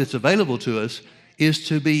authority that's available to us is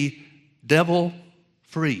to be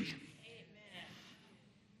devil-free.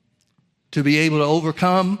 To be able to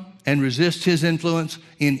overcome and resist his influence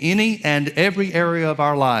in any and every area of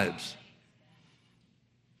our lives.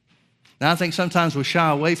 Now, I think sometimes we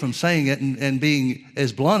shy away from saying it and being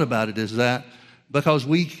as blunt about it as that because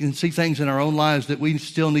we can see things in our own lives that we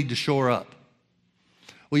still need to shore up.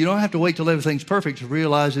 Well, you don't have to wait till everything's perfect to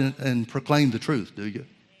realize and proclaim the truth, do you?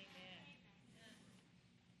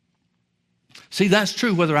 See, that's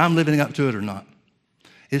true whether I'm living up to it or not.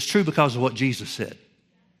 It's true because of what Jesus said.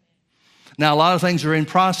 Now, a lot of things are in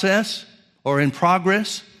process or in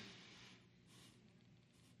progress.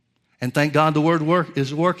 And thank God the word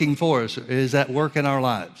is working for us, is at work in our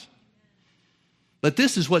lives. But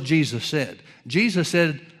this is what Jesus said. Jesus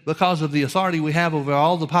said, because of the authority we have over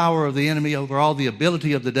all the power of the enemy, over all the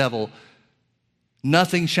ability of the devil,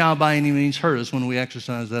 nothing shall by any means hurt us when we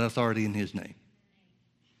exercise that authority in his name.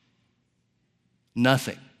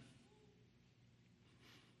 Nothing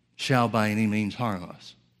shall by any means harm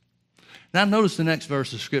us. Now notice the next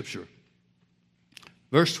verse of Scripture.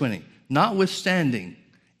 Verse 20. Notwithstanding,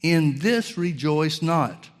 in this rejoice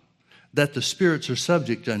not, that the spirits are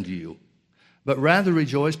subject unto you, but rather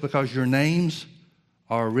rejoice because your names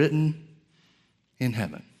are written in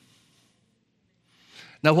heaven.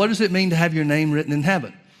 Now, what does it mean to have your name written in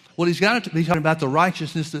heaven? Well, he's got to be talking about the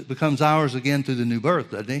righteousness that becomes ours again through the new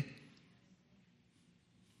birth, doesn't he?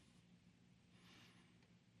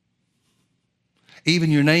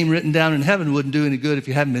 Even your name written down in heaven wouldn't do any good if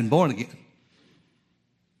you haven't been born again.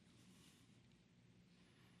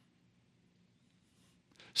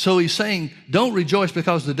 So he's saying, don't rejoice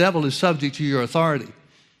because the devil is subject to your authority.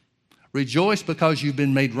 Rejoice because you've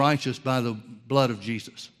been made righteous by the blood of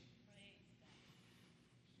Jesus.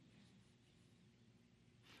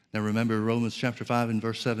 Now remember Romans chapter 5 and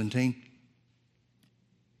verse 17?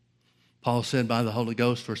 Paul said by the Holy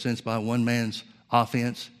Ghost, for since by one man's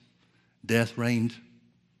offense death reigned,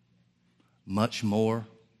 much more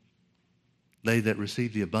they that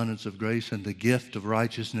receive the abundance of grace and the gift of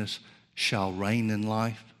righteousness shall reign in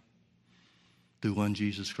life through one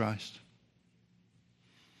Jesus Christ.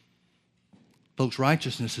 Folks,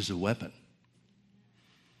 righteousness is a weapon.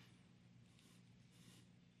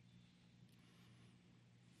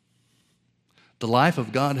 The life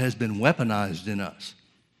of God has been weaponized in us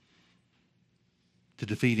to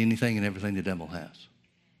defeat anything and everything the devil has.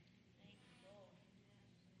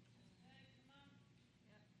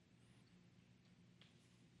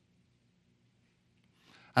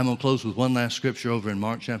 I'm going to close with one last scripture over in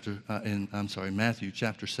Matthew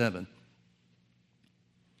chapter 7.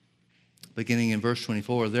 Beginning in verse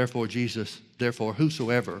 24, therefore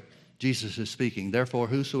whosoever, Jesus is speaking, therefore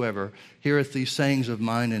whosoever heareth these sayings of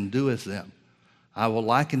mine and doeth them, I will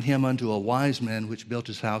liken him unto a wise man which built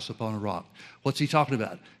his house upon a rock. What's he talking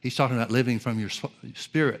about? He's talking about living from your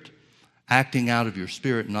spirit, acting out of your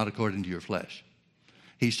spirit, not according to your flesh.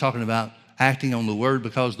 He's talking about acting on the word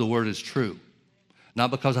because the word is true. Not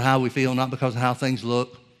because of how we feel, not because of how things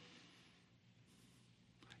look.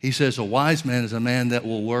 He says a wise man is a man that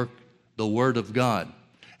will work the word of God,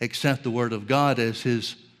 accept the word of God as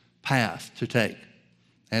his path to take,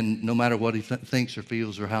 and no matter what he thinks or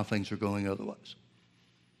feels or how things are going otherwise.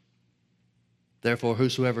 Therefore,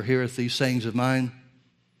 whosoever heareth these sayings of mine,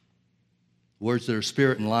 words that are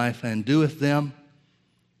spirit and life, and doeth them,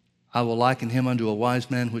 I will liken him unto a wise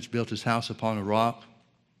man which built his house upon a rock.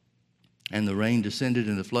 And the rain descended,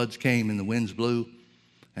 and the floods came, and the winds blew,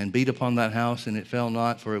 and beat upon that house, and it fell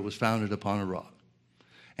not, for it was founded upon a rock.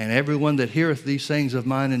 And everyone that heareth these sayings of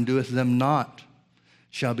mine and doeth them not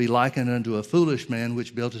shall be likened unto a foolish man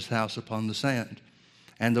which built his house upon the sand.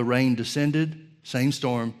 And the rain descended, same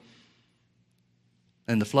storm,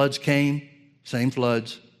 and the floods came, same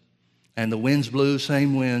floods, and the winds blew,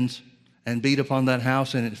 same winds, and beat upon that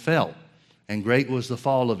house, and it fell, and great was the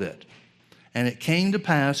fall of it. And it came to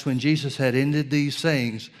pass, when Jesus had ended these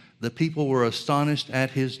sayings, the people were astonished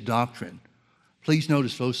at his doctrine. Please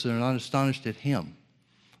notice, folks, they're not astonished at him.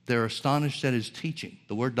 They're astonished at his teaching.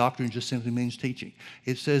 The word doctrine just simply means teaching.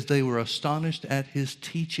 It says they were astonished at his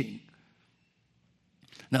teaching.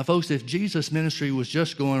 Now, folks, if Jesus' ministry was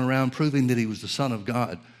just going around proving that he was the Son of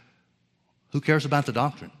God, who cares about the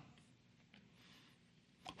doctrine?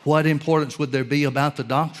 What importance would there be about the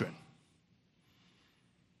doctrine?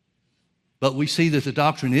 But we see that the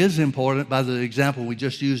doctrine is important by the example we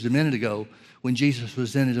just used a minute ago when Jesus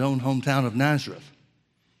was in his own hometown of Nazareth.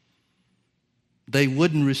 They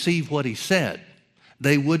wouldn't receive what he said.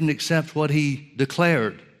 They wouldn't accept what he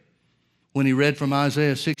declared when he read from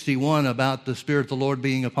Isaiah 61 about the Spirit of the Lord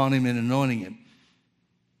being upon him and anointing him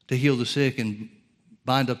to heal the sick and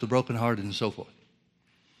bind up the brokenhearted and so forth.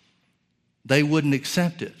 They wouldn't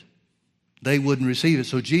accept it. They wouldn't receive it.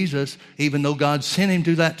 So Jesus, even though God sent him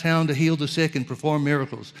to that town to heal the sick and perform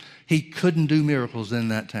miracles, he couldn't do miracles in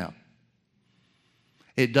that town.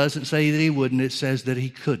 It doesn't say that he wouldn't. It says that he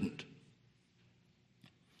couldn't.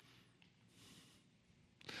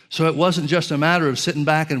 So it wasn't just a matter of sitting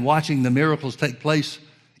back and watching the miracles take place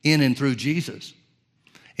in and through Jesus.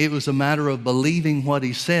 It was a matter of believing what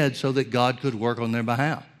he said so that God could work on their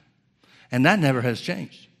behalf. And that never has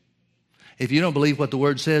changed. If you don't believe what the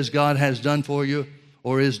Word says God has done for you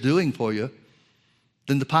or is doing for you,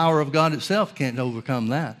 then the power of God itself can't overcome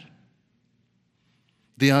that.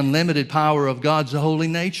 The unlimited power of God's holy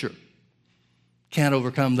nature can't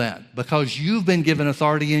overcome that because you've been given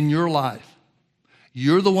authority in your life.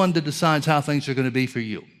 You're the one that decides how things are going to be for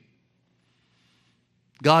you.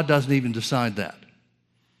 God doesn't even decide that.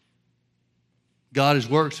 God has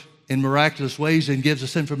worked in miraculous ways and gives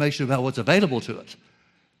us information about what's available to us.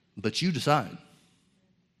 But you decide.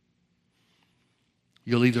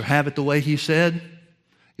 You'll either have it the way he said,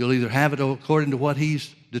 you'll either have it according to what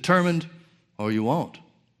he's determined, or you won't.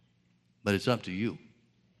 But it's up to you.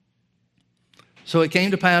 So it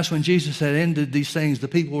came to pass when Jesus had ended these things, the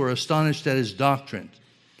people were astonished at his doctrine.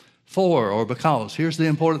 For, or because, here's the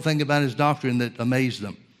important thing about his doctrine that amazed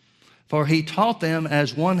them. For he taught them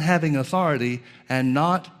as one having authority and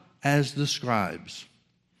not as the scribes.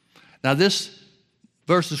 Now this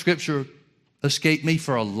verse of Scripture escaped me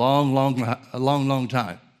for a long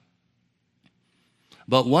time.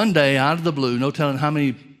 But one day, out of the blue, no telling how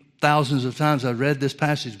many thousands of times I've read this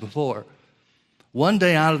passage before, one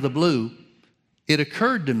day out of the blue, it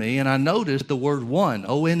occurred to me, and I noticed the word one,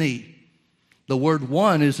 O-N-E. The word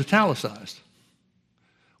one is italicized,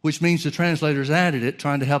 which means the translators added it,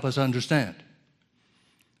 trying to help us understand.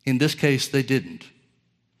 In this case, they didn't.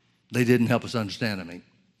 They didn't help us understand, I mean.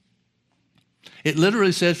 It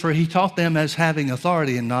literally says, for he taught them as having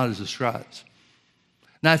authority and not as the scribes.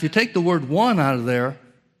 Now, if you take the word one out of there,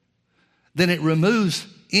 then it removes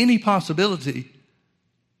any possibility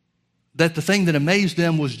that the thing that amazed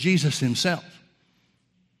them was Jesus himself.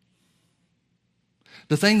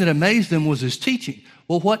 The thing that amazed them was his teaching.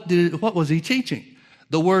 Well, what was he teaching?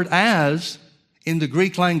 The word as, in the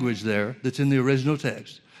Greek language there, that's in the original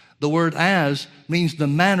text, the word as means the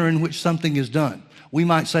manner in which something is done. We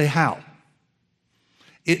might say how.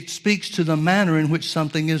 It speaks to the manner in which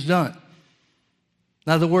something is done.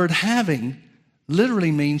 Now, the word having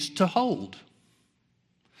literally means to hold.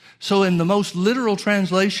 So in the most literal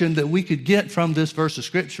translation that we could get from this verse of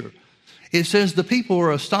Scripture, it says the people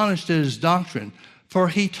were astonished at his doctrine, for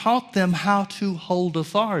he taught them how to hold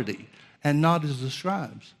authority and not as the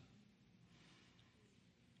scribes.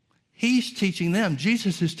 He's teaching them,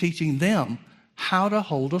 Jesus is teaching them how to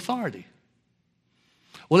hold authority.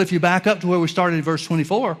 Well, if you back up to where we started in verse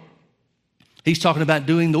 24, he's talking about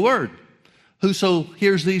doing the word. Whoso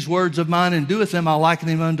hears these words of mine and doeth them, I'll liken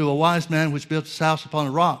him unto a wise man which built his house upon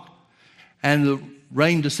a rock. And the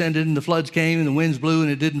rain descended and the floods came and the winds blew and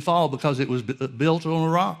it didn't fall because it was built on a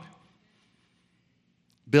rock.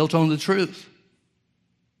 Built on the truth.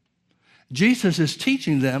 Jesus is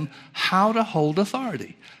teaching them how to hold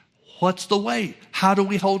authority. What's the way? How do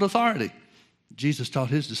we hold authority? Jesus taught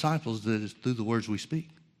his disciples that it's through the words we speak.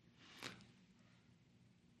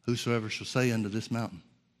 Whosoever shall say unto this mountain,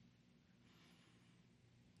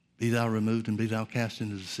 be thou removed and be thou cast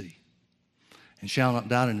into the sea, and shall not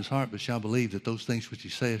doubt in his heart, but shall believe that those things which he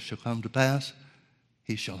saith shall come to pass,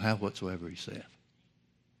 he shall have whatsoever he saith.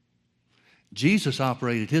 Jesus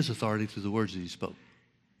operated his authority through the words that he spoke.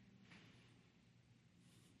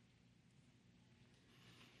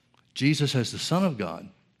 Jesus, as the Son of God,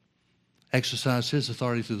 exercised his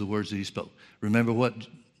authority through the words that he spoke. Remember what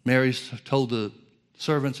Mary told the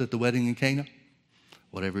servants at the wedding in Cana?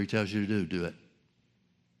 Whatever he tells you to do, do it.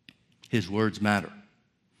 His words matter.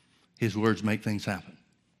 His words make things happen.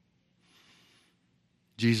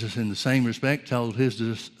 Jesus, in the same respect, told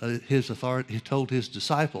his authority. He told his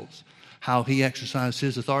disciples how he exercised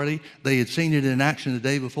his authority. They had seen it in action the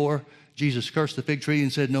day before. Jesus cursed the fig tree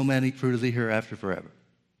and said, "No man eat fruit of thee hereafter forever."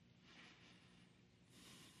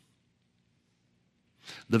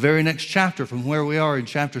 The very next chapter from where we are in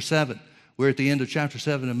chapter 7, we're at the end of chapter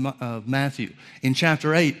 7 of Matthew. In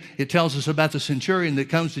chapter 8, it tells us about the centurion that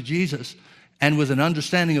comes to Jesus and with an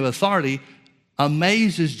understanding of authority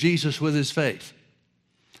amazes Jesus with his faith.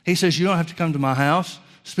 He says, "You don't have to come to my house.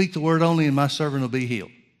 Speak the word only and my servant will be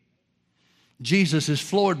healed." Jesus is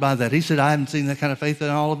floored by that. He said, "I haven't seen that kind of faith in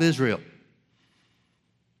all of Israel."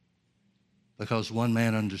 Because one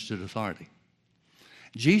man understood authority.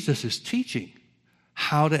 Jesus is teaching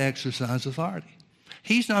how to exercise authority.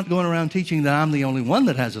 He's not going around teaching that I'm the only one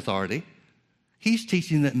that has authority. He's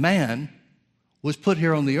teaching that man was put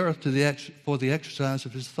here on the earth for the exercise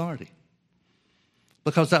of his authority.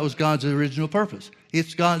 Because that was God's original purpose.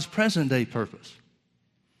 It's God's present day purpose.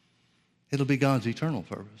 It'll be God's eternal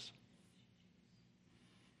purpose.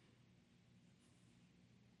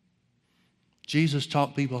 Jesus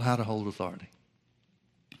taught people how to hold authority.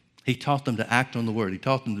 He taught them to act on the word. He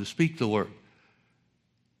taught them to speak the word.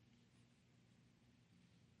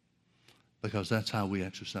 Because that's how we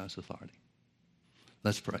exercise authority.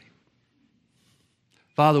 Let's pray.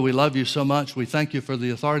 Father, we love you so much. We thank you for the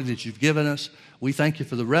authority that you've given us. We thank you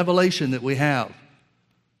for the revelation that we have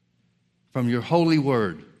from your holy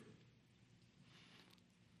word.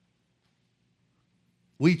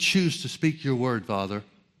 We choose to speak your word, Father.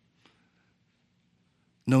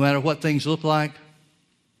 No matter what things look like,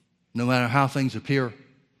 no matter how things appear,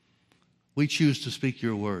 we choose to speak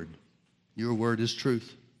your word. Your word is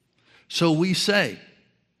truth. So we say,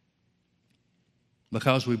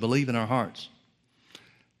 because we believe in our hearts,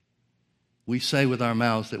 we say with our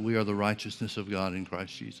mouths that we are the righteousness of God in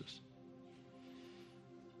Christ Jesus.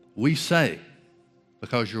 We say,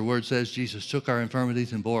 because your word says Jesus took our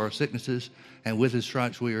infirmities and bore our sicknesses, and with his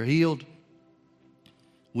stripes we are healed,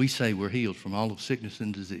 we say we're healed from all of sickness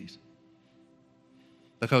and disease.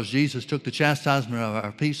 Because Jesus took the chastisement of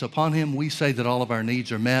our peace upon him, we say that all of our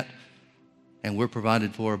needs are met and we're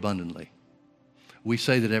provided for abundantly. We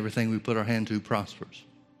say that everything we put our hand to prospers.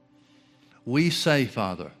 We say,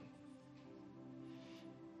 Father,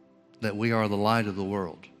 that we are the light of the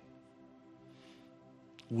world.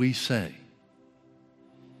 We say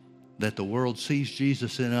that the world sees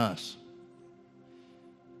Jesus in us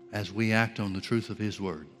as we act on the truth of his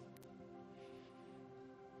word.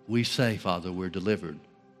 We say, Father, we're delivered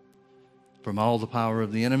from all the power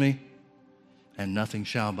of the enemy, and nothing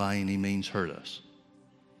shall by any means hurt us.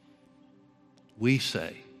 We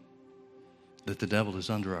say that the devil is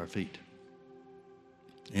under our feet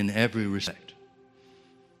in every respect.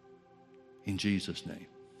 In Jesus' name.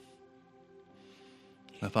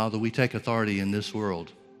 Now, Father, we take authority in this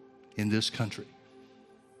world, in this country,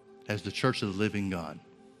 as the church of the living God.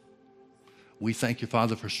 We thank you,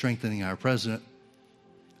 Father, for strengthening our president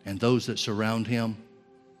and those that surround him.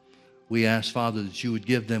 We ask, Father, that you would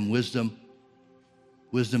give them wisdom,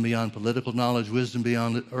 wisdom beyond political knowledge, wisdom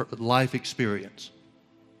beyond life experience,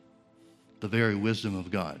 the very wisdom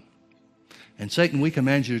of God. And Satan, we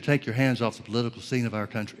command you to take your hands off the political scene of our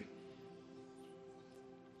country.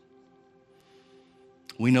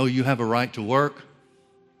 We know you have a right to work,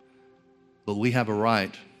 but we have a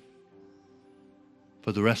right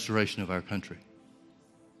for the restoration of our country.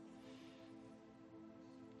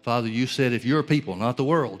 Father, you said if your people, not the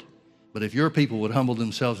world, but if your people would humble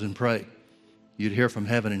themselves and pray, you'd hear from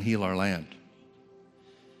heaven and heal our land.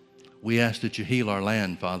 We ask that you heal our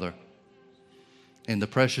land, Father, in the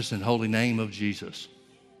precious and holy name of Jesus,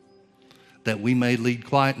 that we may lead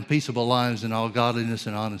quiet and peaceable lives in all godliness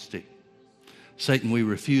and honesty. Satan, we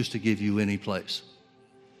refuse to give you any place.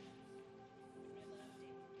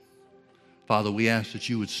 Father, we ask that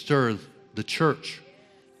you would stir the church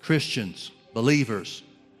Christians, believers,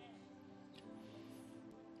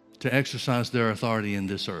 to exercise their authority in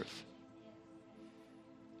this earth,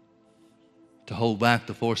 to hold back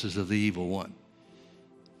the forces of the evil one.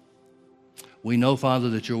 We know, Father,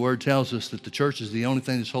 that your word tells us that the church is the only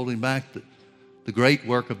thing that's holding back the great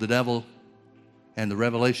work of the devil and the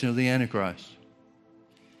revelation of the Antichrist.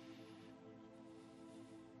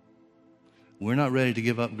 We're not ready to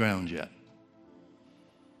give up ground yet.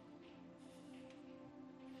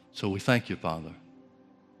 So we thank you, Father.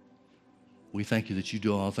 We thank you that you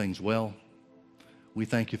do all things well. We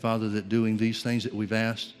thank you, Father, that doing these things that we've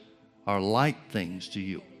asked are light things to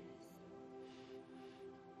you.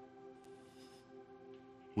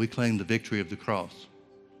 We claim the victory of the cross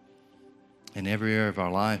in every area of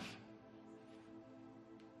our life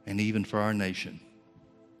and even for our nation.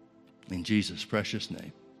 In Jesus' precious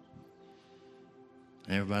name.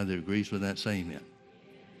 And everybody that agrees with that, say amen.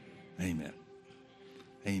 Amen.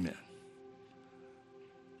 Amen.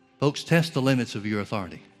 Folks, test the limits of your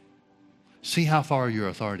authority. See how far your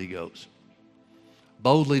authority goes.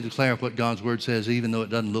 Boldly declare what God's word says, even though it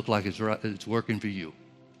doesn't look like it's working for you.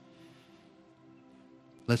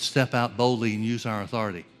 Let's step out boldly and use our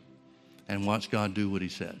authority and watch God do what he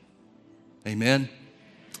said. Amen.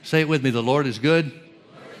 Say it with me. The Lord is good,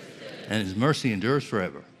 and his mercy endures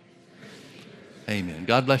forever. Amen.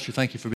 God bless you. Thank you for being